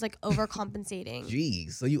body is like overcompensating.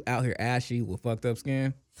 Jeez, so you out here ashy with fucked up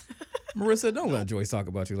skin? Marissa, don't let Joyce talk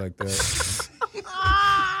about you like that.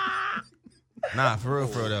 Nah, for real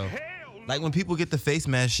though. Like when people get the face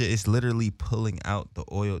mask shit, it's literally pulling out the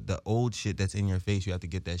oil, the old shit that's in your face. You have to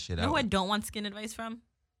get that shit You know out. who I don't want skin advice from?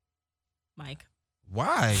 Mike.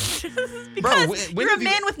 Why? Because when you're a have you-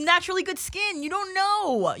 man with naturally good skin. You don't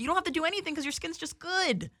know. You don't have to do anything because your skin's just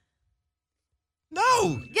good.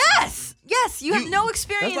 No. Yes. You have no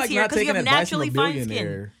experience That's like here not because you taking have advice from a naturally fine skin.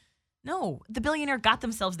 billionaire. No, the billionaire got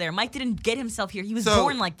themselves there. Mike didn't get himself here. He was So-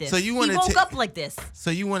 born like this. so you he wanna woke ta- up like this. So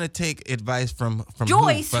you want to take advice from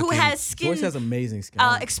Joyce, who fucking- has skin Joyce has amazing skin.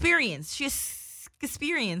 experience. She has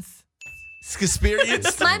experience.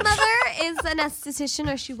 experience? My mother is an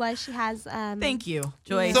esthetician, or she was. She has. Thank you,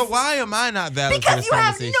 Joyce. So why am I not valid for Because this you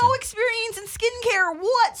have conversation? no experience in skincare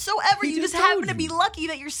whatsoever. He You just just happen told to be you. lucky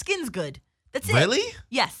that your skin's good. That's it. Really?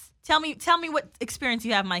 Yes. Tell me what experience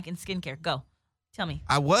you have, Mike, in skincare. Go. Tell me.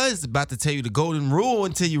 I was about to tell you the golden rule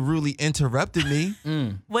until you really interrupted me.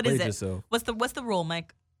 What is Played it? yourself. What's the rule,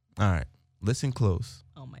 Mike? All right, listen close.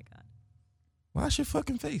 Oh my God. Wash your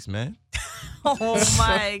fucking face, man. Oh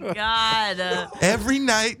my God. Every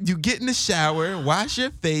night you get in the shower, wash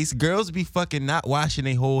your face. Girls be fucking not washing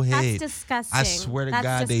their whole head. That's disgusting. I swear to That's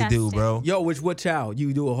God they do, disgusting. bro. Yo, what towel?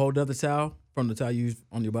 You do a whole other towel from the towel you use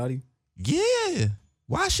on your body? Yeah.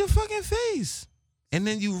 Wash your fucking face. And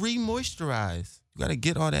then you re-moisturize. You gotta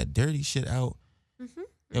get all that dirty shit out. Mm-hmm.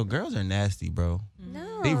 Yo, girls are nasty, bro.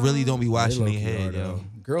 No. They really don't be washing their They low-key head, are, yo. though.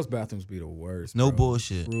 Girls' bathrooms be the worst. No bro.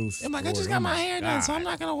 bullshit. True I'm like, I just story. got Oh my hair done, so I'm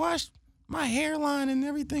God. not gonna wash my hairline and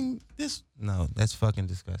everything. No, that's fucking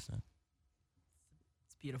disgusting.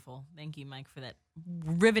 It's beautiful. Thank you, Mike, for that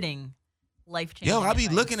riveting, life-changing. Yo, I be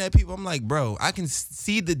advice. looking at people. I'm like, bro, I can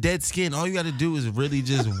see the dead skin. All you got to do is really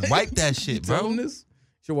just wipe that shit, Tell them bro. this?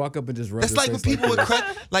 She'll walk up and just rub That's his like when face people this.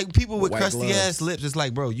 with White crusty gloves. ass lips. It's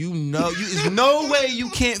like, bro, there's no way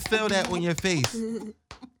you can't feel that on your face.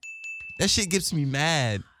 That shit gets me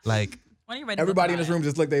mad. Like, Why don't you write a book Everybody in about this it? room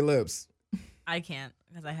just lick their lips. I can't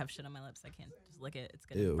because I have shit on my lips. I can't just lick it. It's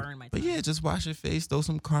gonna Ew. burn my but tongue. yeah, just wash your face, throw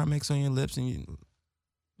some Carmex on your lips, and you.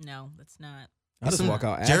 No, that's not. I just some walk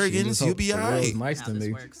out ashy. Jergens, Just you'll hope be the world's alright. nice How to this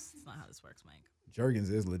me. works. It's not how this works, Mike.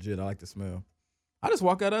 Jergens is legit. I like the smell. I just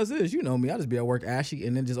walk out as is. You know me. I just be at work ashy,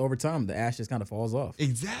 and then just over time, the ash just kind of falls off.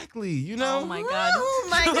 Exactly. You know. Oh my God. Oh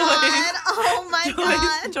my God. Oh my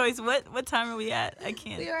God. Joyce, what time are we at? I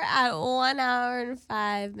can't. We were at 1 hour and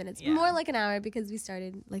 5 minutes. Yeah. More like an hour because we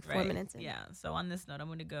started like 4 Right. minutes in. Yeah. So on this note, I'm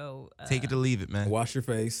gonna go. Take it or leave it, man. Wash your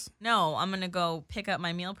face. No, I'm gonna go pick up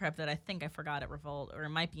my meal prep that I think I forgot at Revolt, or it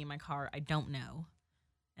might be in my car. I don't know,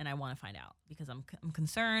 and I want to find out because I'm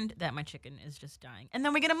concerned that my chicken is just dying. And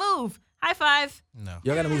then we're gonna move. High five. No.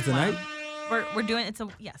 Y'all gotta move tonight. We're doing it's a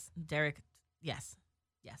yes, Derek. Yes.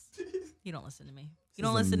 You don't listen to me. You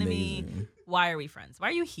don't This is listen to me. amazing. Why are we friends? Why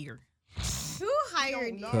are you here? Who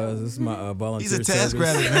hired you? Cause this is my volunteer. He's a task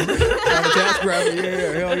service. rabbit, man. I'm a task rabbit.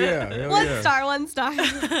 Yeah, hell yeah, hell One yeah. star, 1 star.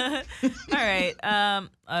 All right.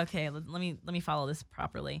 Okay. Let me follow this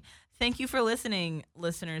properly. Thank you for listening,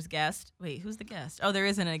 listeners. Guest. Wait, who's the guest? Oh, there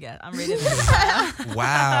isn't a guest. I'm reading this.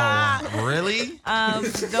 Wow. Really? Don't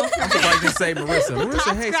forget. Somebody just say Marissa.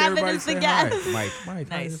 Marissa, hey, say Rabbit everybody is the say guest. hi. Mike.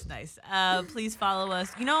 Nice. Please follow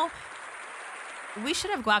us. You know, we should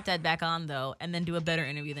have Guap Dad back on though, and then do a better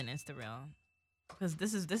interview than Instareal, because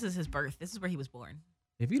this is his birth. This is where he was born.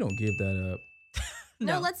 If you don't give that up,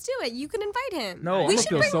 No, let's do it. You can invite him. No, we I'ma should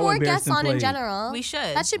feel bring so more embarrassed guests and on in played. general. We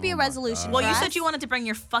should. That should be a resolution. Well, for you us. said you wanted to bring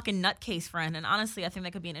your fucking nutcase friend, and honestly, I think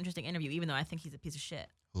that could be an interesting interview, even though I think he's a piece of shit.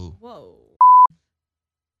 Who? Whoa.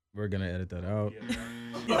 we're gonna edit that out.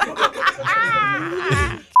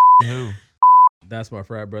 Who? That's my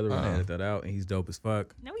frat brother. We're gonna Uh-oh. edit that out, and he's dope as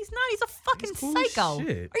fuck. No, he's not. He's a fucking He's cool as psycho.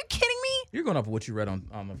 shit. Are you kidding me? You're going off of what you read on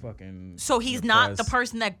the fucking. So he's the not the press.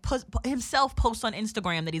 person that himself posts on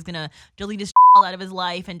Instagram that he's gonna delete his out of his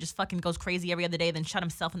life and just fucking goes crazy every other day, then shut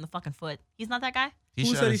himself in the fucking foot. He's not that guy. Who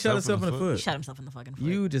said he shot himself in the He foot? shot himself in the fucking foot.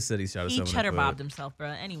 You just said he shot He himself in cheddar the foot. bobbed himself, bro.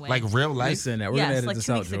 Anyway. Like real life? Listen, that we're gonna Yes, edit like this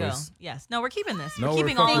 2 out, weeks ago. Joyce. Yes. No, we're keeping this. No, we're we're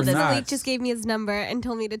keeping all of fucking this. not. Malik just gave me his number and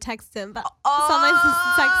told me to text him, but someone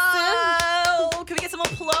text him. Oh, can we get some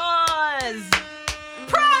applause?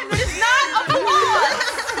 Prime, that is not applause.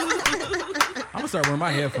 I'm gonna start wearing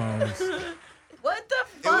my headphones. What the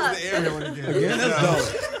fuck? Again, that's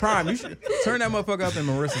dope. Prime, you should turn that motherfucker up in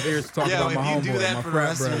Marissa's ears to talk Yeah, about if my you homeboy, do that my for the frat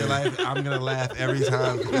rest of your brother. life, I'm gonna laugh every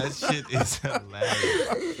time. That shit is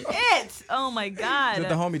hilarious. Oh my god. Just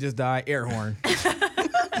the homie just died. Air horn.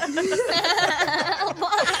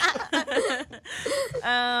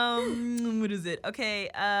 What is it? Okay,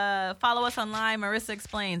 follow us online. Marissa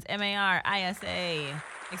Explains. Marisa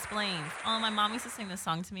Explains. Oh, my mom used to sing this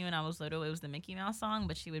song to me when I was little. It was the Mickey Mouse song,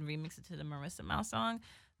 but she would remix it to the Marissa Mouse song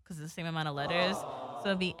because it's the same amount of letters. So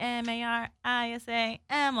it'd be Marisa Mouse,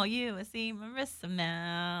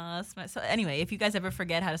 Marissa Mouse. So anyway, if you guys ever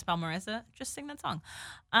forget how to spell Marissa, just sing that song.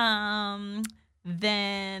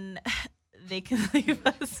 Then they can leave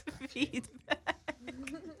us feedback.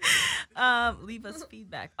 Leave us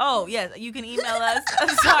feedback. Oh, yes, you can email us. I'm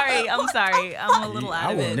sorry. I'm a little out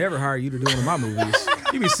I of will it. never hire you to do one of my movies.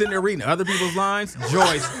 You be sitting there reading other people's lines.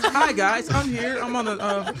 Joyce, hi guys, I'm here. I'm on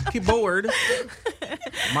the keyboard.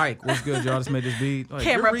 Mike, what's good? Y'all just made this beat. Like,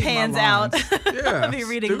 you're Camera reading my pans out. lines. Yeah. I'll be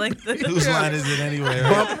reading like this. Whose line is it anyway?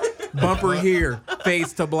 Right? Bumper here,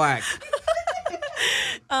 fades to black.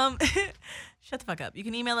 Shut the fuck up. You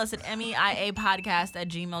can email us at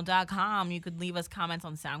meiapodcast@gmail.com. You could leave us comments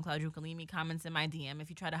on SoundCloud. You can leave me comments in my DM. If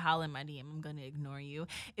you try to holler in my DM, I'm going to ignore you.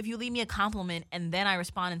 If you leave me a compliment and then I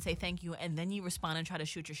respond and say thank you, and then you respond and try to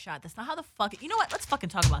shoot your shot, that's not how the fuck... You know what? Let's fucking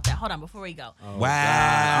talk about that. Hold on, before we go. Oh,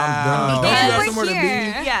 wow. I'm done. Don't you have somewhere to be?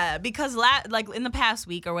 Yeah, because like in the past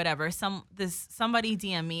week or whatever, somebody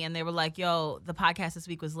DM'd me and they were like, yo, the podcast this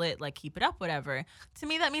week was lit. Like, keep it up, whatever. To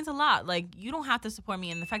me, that means a lot. Like, you don't have to support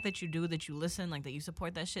me. And the fact that you do, that you listen, like that you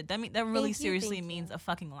support that shit, that really seriously means a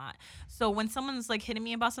fucking lot. So when someone's like hitting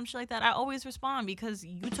me about some shit like that, I always respond because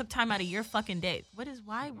you took time out of your fucking day.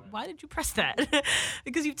 Why did you press that?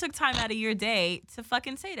 Because you took time out of your day to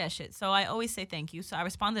fucking say that shit. So I always say thank you. So I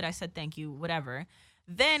responded, I said thank you, whatever.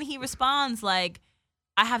 Then he responds like,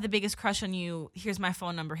 I have the biggest crush on you. Here's my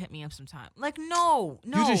phone number. Hit me up sometime. Like, no.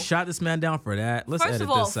 You just shot this man down for that. Let's edit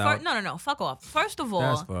this out. No. Fuck off. First of all,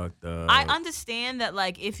 that's fucked up. I understand that,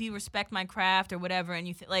 like, if you respect my craft or whatever, and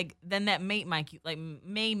you like, then that may make you like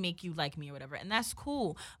me or whatever, and that's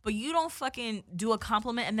cool. But you don't fucking do a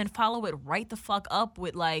compliment and then follow it right the fuck up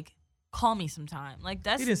with like, call me sometime. Like,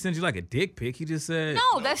 that's... He didn't send you like a dick pic. He just said...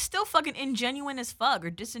 No, that's still fucking ingenuine as fuck,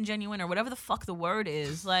 or disingenuine, or whatever the fuck the word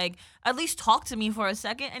is. Like, at least talk to me for a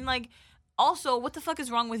second. And like, also, what the fuck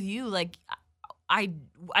is wrong with you? Like, I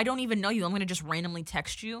don't even know you. I'm gonna just randomly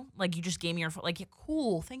text you. Like, you just gave me your phone. Like, yeah,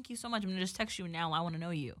 cool. Thank you so much. I'm gonna just text you now. I want to know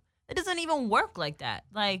you. It doesn't even work like that.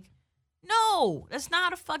 Like, no, that's not how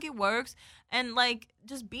the fuck it works. And like,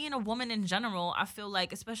 just being a woman in general, I feel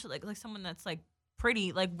like, especially like someone that's like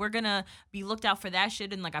pretty, like, we're gonna be looked out for that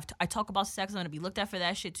shit. And like, I talk about sex, I'm gonna be looked out for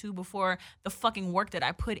that shit too before the fucking work that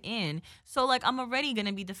I put in. So like, I'm already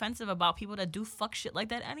gonna be defensive about people that do fuck shit like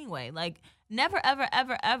that anyway. Like, never ever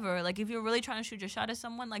ever ever, like, if you're really trying to shoot your shot at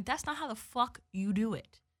someone, like, that's not how the fuck you do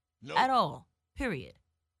it. Nope. At all, period.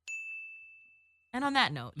 And on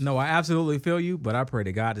that note, no, I absolutely feel you, but I pray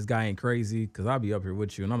to God this guy ain't crazy, because I'll be up here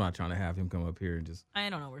with you, and I'm not trying to have him come up here and just I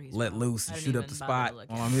don't know where he's let from. loose and shoot up the spot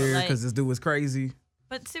while I'm here, here, because this dude was crazy.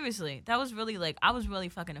 But seriously, that was really like, I was really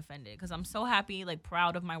fucking offended, because I'm so happy, like,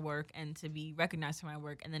 proud of my work and to be recognized for my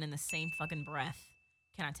work, and then in the same fucking breath,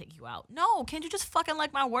 can I take you out? No, can't you just fucking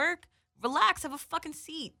like my work? Relax, have a fucking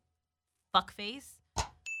seat, fuckface.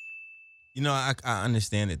 You know, I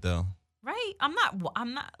understand it though. Right? I'm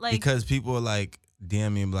not like, because people are like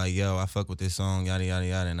DM me and be like, yo, I fuck with this song, yada yada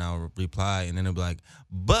yada, and I'll reply, and then they'll be like,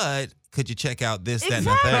 but could you check out this, that, and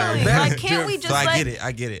the third? Like, can't we just so I like,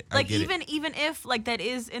 get it. Like, even if like that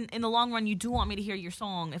is in the long run, you do want me to hear your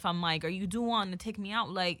song if I'm Mike, or you do want to take me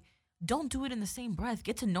out, like, don't do it in the same breath.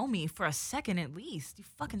 Get to know me for a second at least. You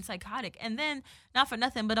fucking psychotic. And then, not for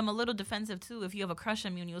nothing, but I'm a little defensive too if you have a crush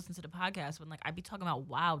on me when you listen to the podcast, when like I be talking about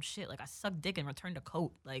wild shit, like I suck dick and returned a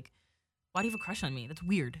coat. Like, why do you have a crush on me? That's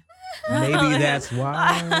weird. Maybe that's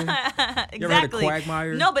why. Exactly. You ever heard of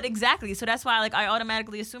Quagmire? No, but exactly. So that's why, like, I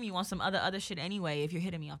automatically assume you want some other shit anyway if you're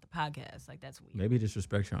hitting me off the podcast. Like, that's weird. Maybe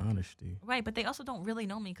disrespect your honesty. Right, but they also don't really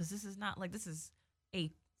know me, because this is not like, this is a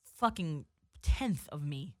fucking 10th of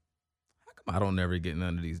me. How come I don't never get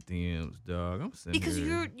none of these DMs, dog? I'm sitting because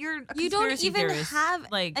here. you're a you don't conspiracy even theorist. have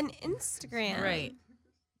like an Instagram, right?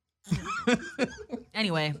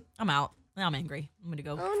 Anyway, I'm out. Now I'm angry. I'm gonna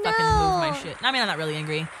go Oh, fucking no. move my shit. I mean, I'm not really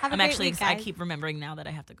angry. Have a I'm great actually. week, I guys. keep remembering now that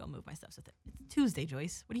I have to go move my stuff. So it's Tuesday,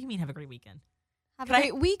 Joyce. What do you mean? Have a great weekend? Have Could a I-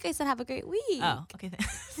 great week. I said have a great week. Oh, okay.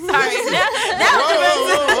 Sorry.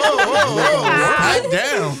 Pipe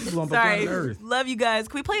down. Lump Sorry. upon earth. Love you guys.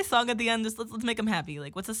 Can we play a song at the end? Just let's make them happy.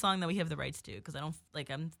 Like, what's a song that we have the rights to? Because I don't like.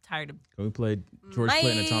 I'm tired of Can we play George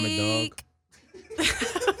Clinton, Atomic Dog?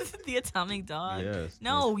 the Atomic Dog. Yes.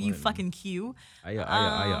 No, George you Clinton. fucking Q.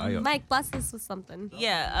 Mike, bless us with something.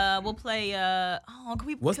 Yeah, we'll play. Can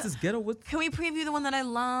we? What's this ghetto? Can we preview the one that I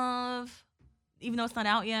love, even though it's not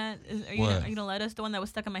out yet? Are you gonna let us? The one that was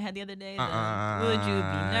stuck in my head the other day. Would you be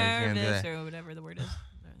can't do nervous that. or whatever the word is?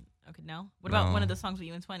 Okay, no. What about one of the songs with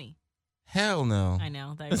you and 20? Hell no. I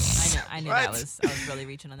know. I knew that was. I was really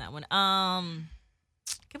reaching on that one.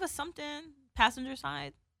 Give us something. Passenger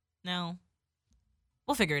side. No.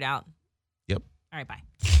 We'll figure it out. Yep. All right. Bye.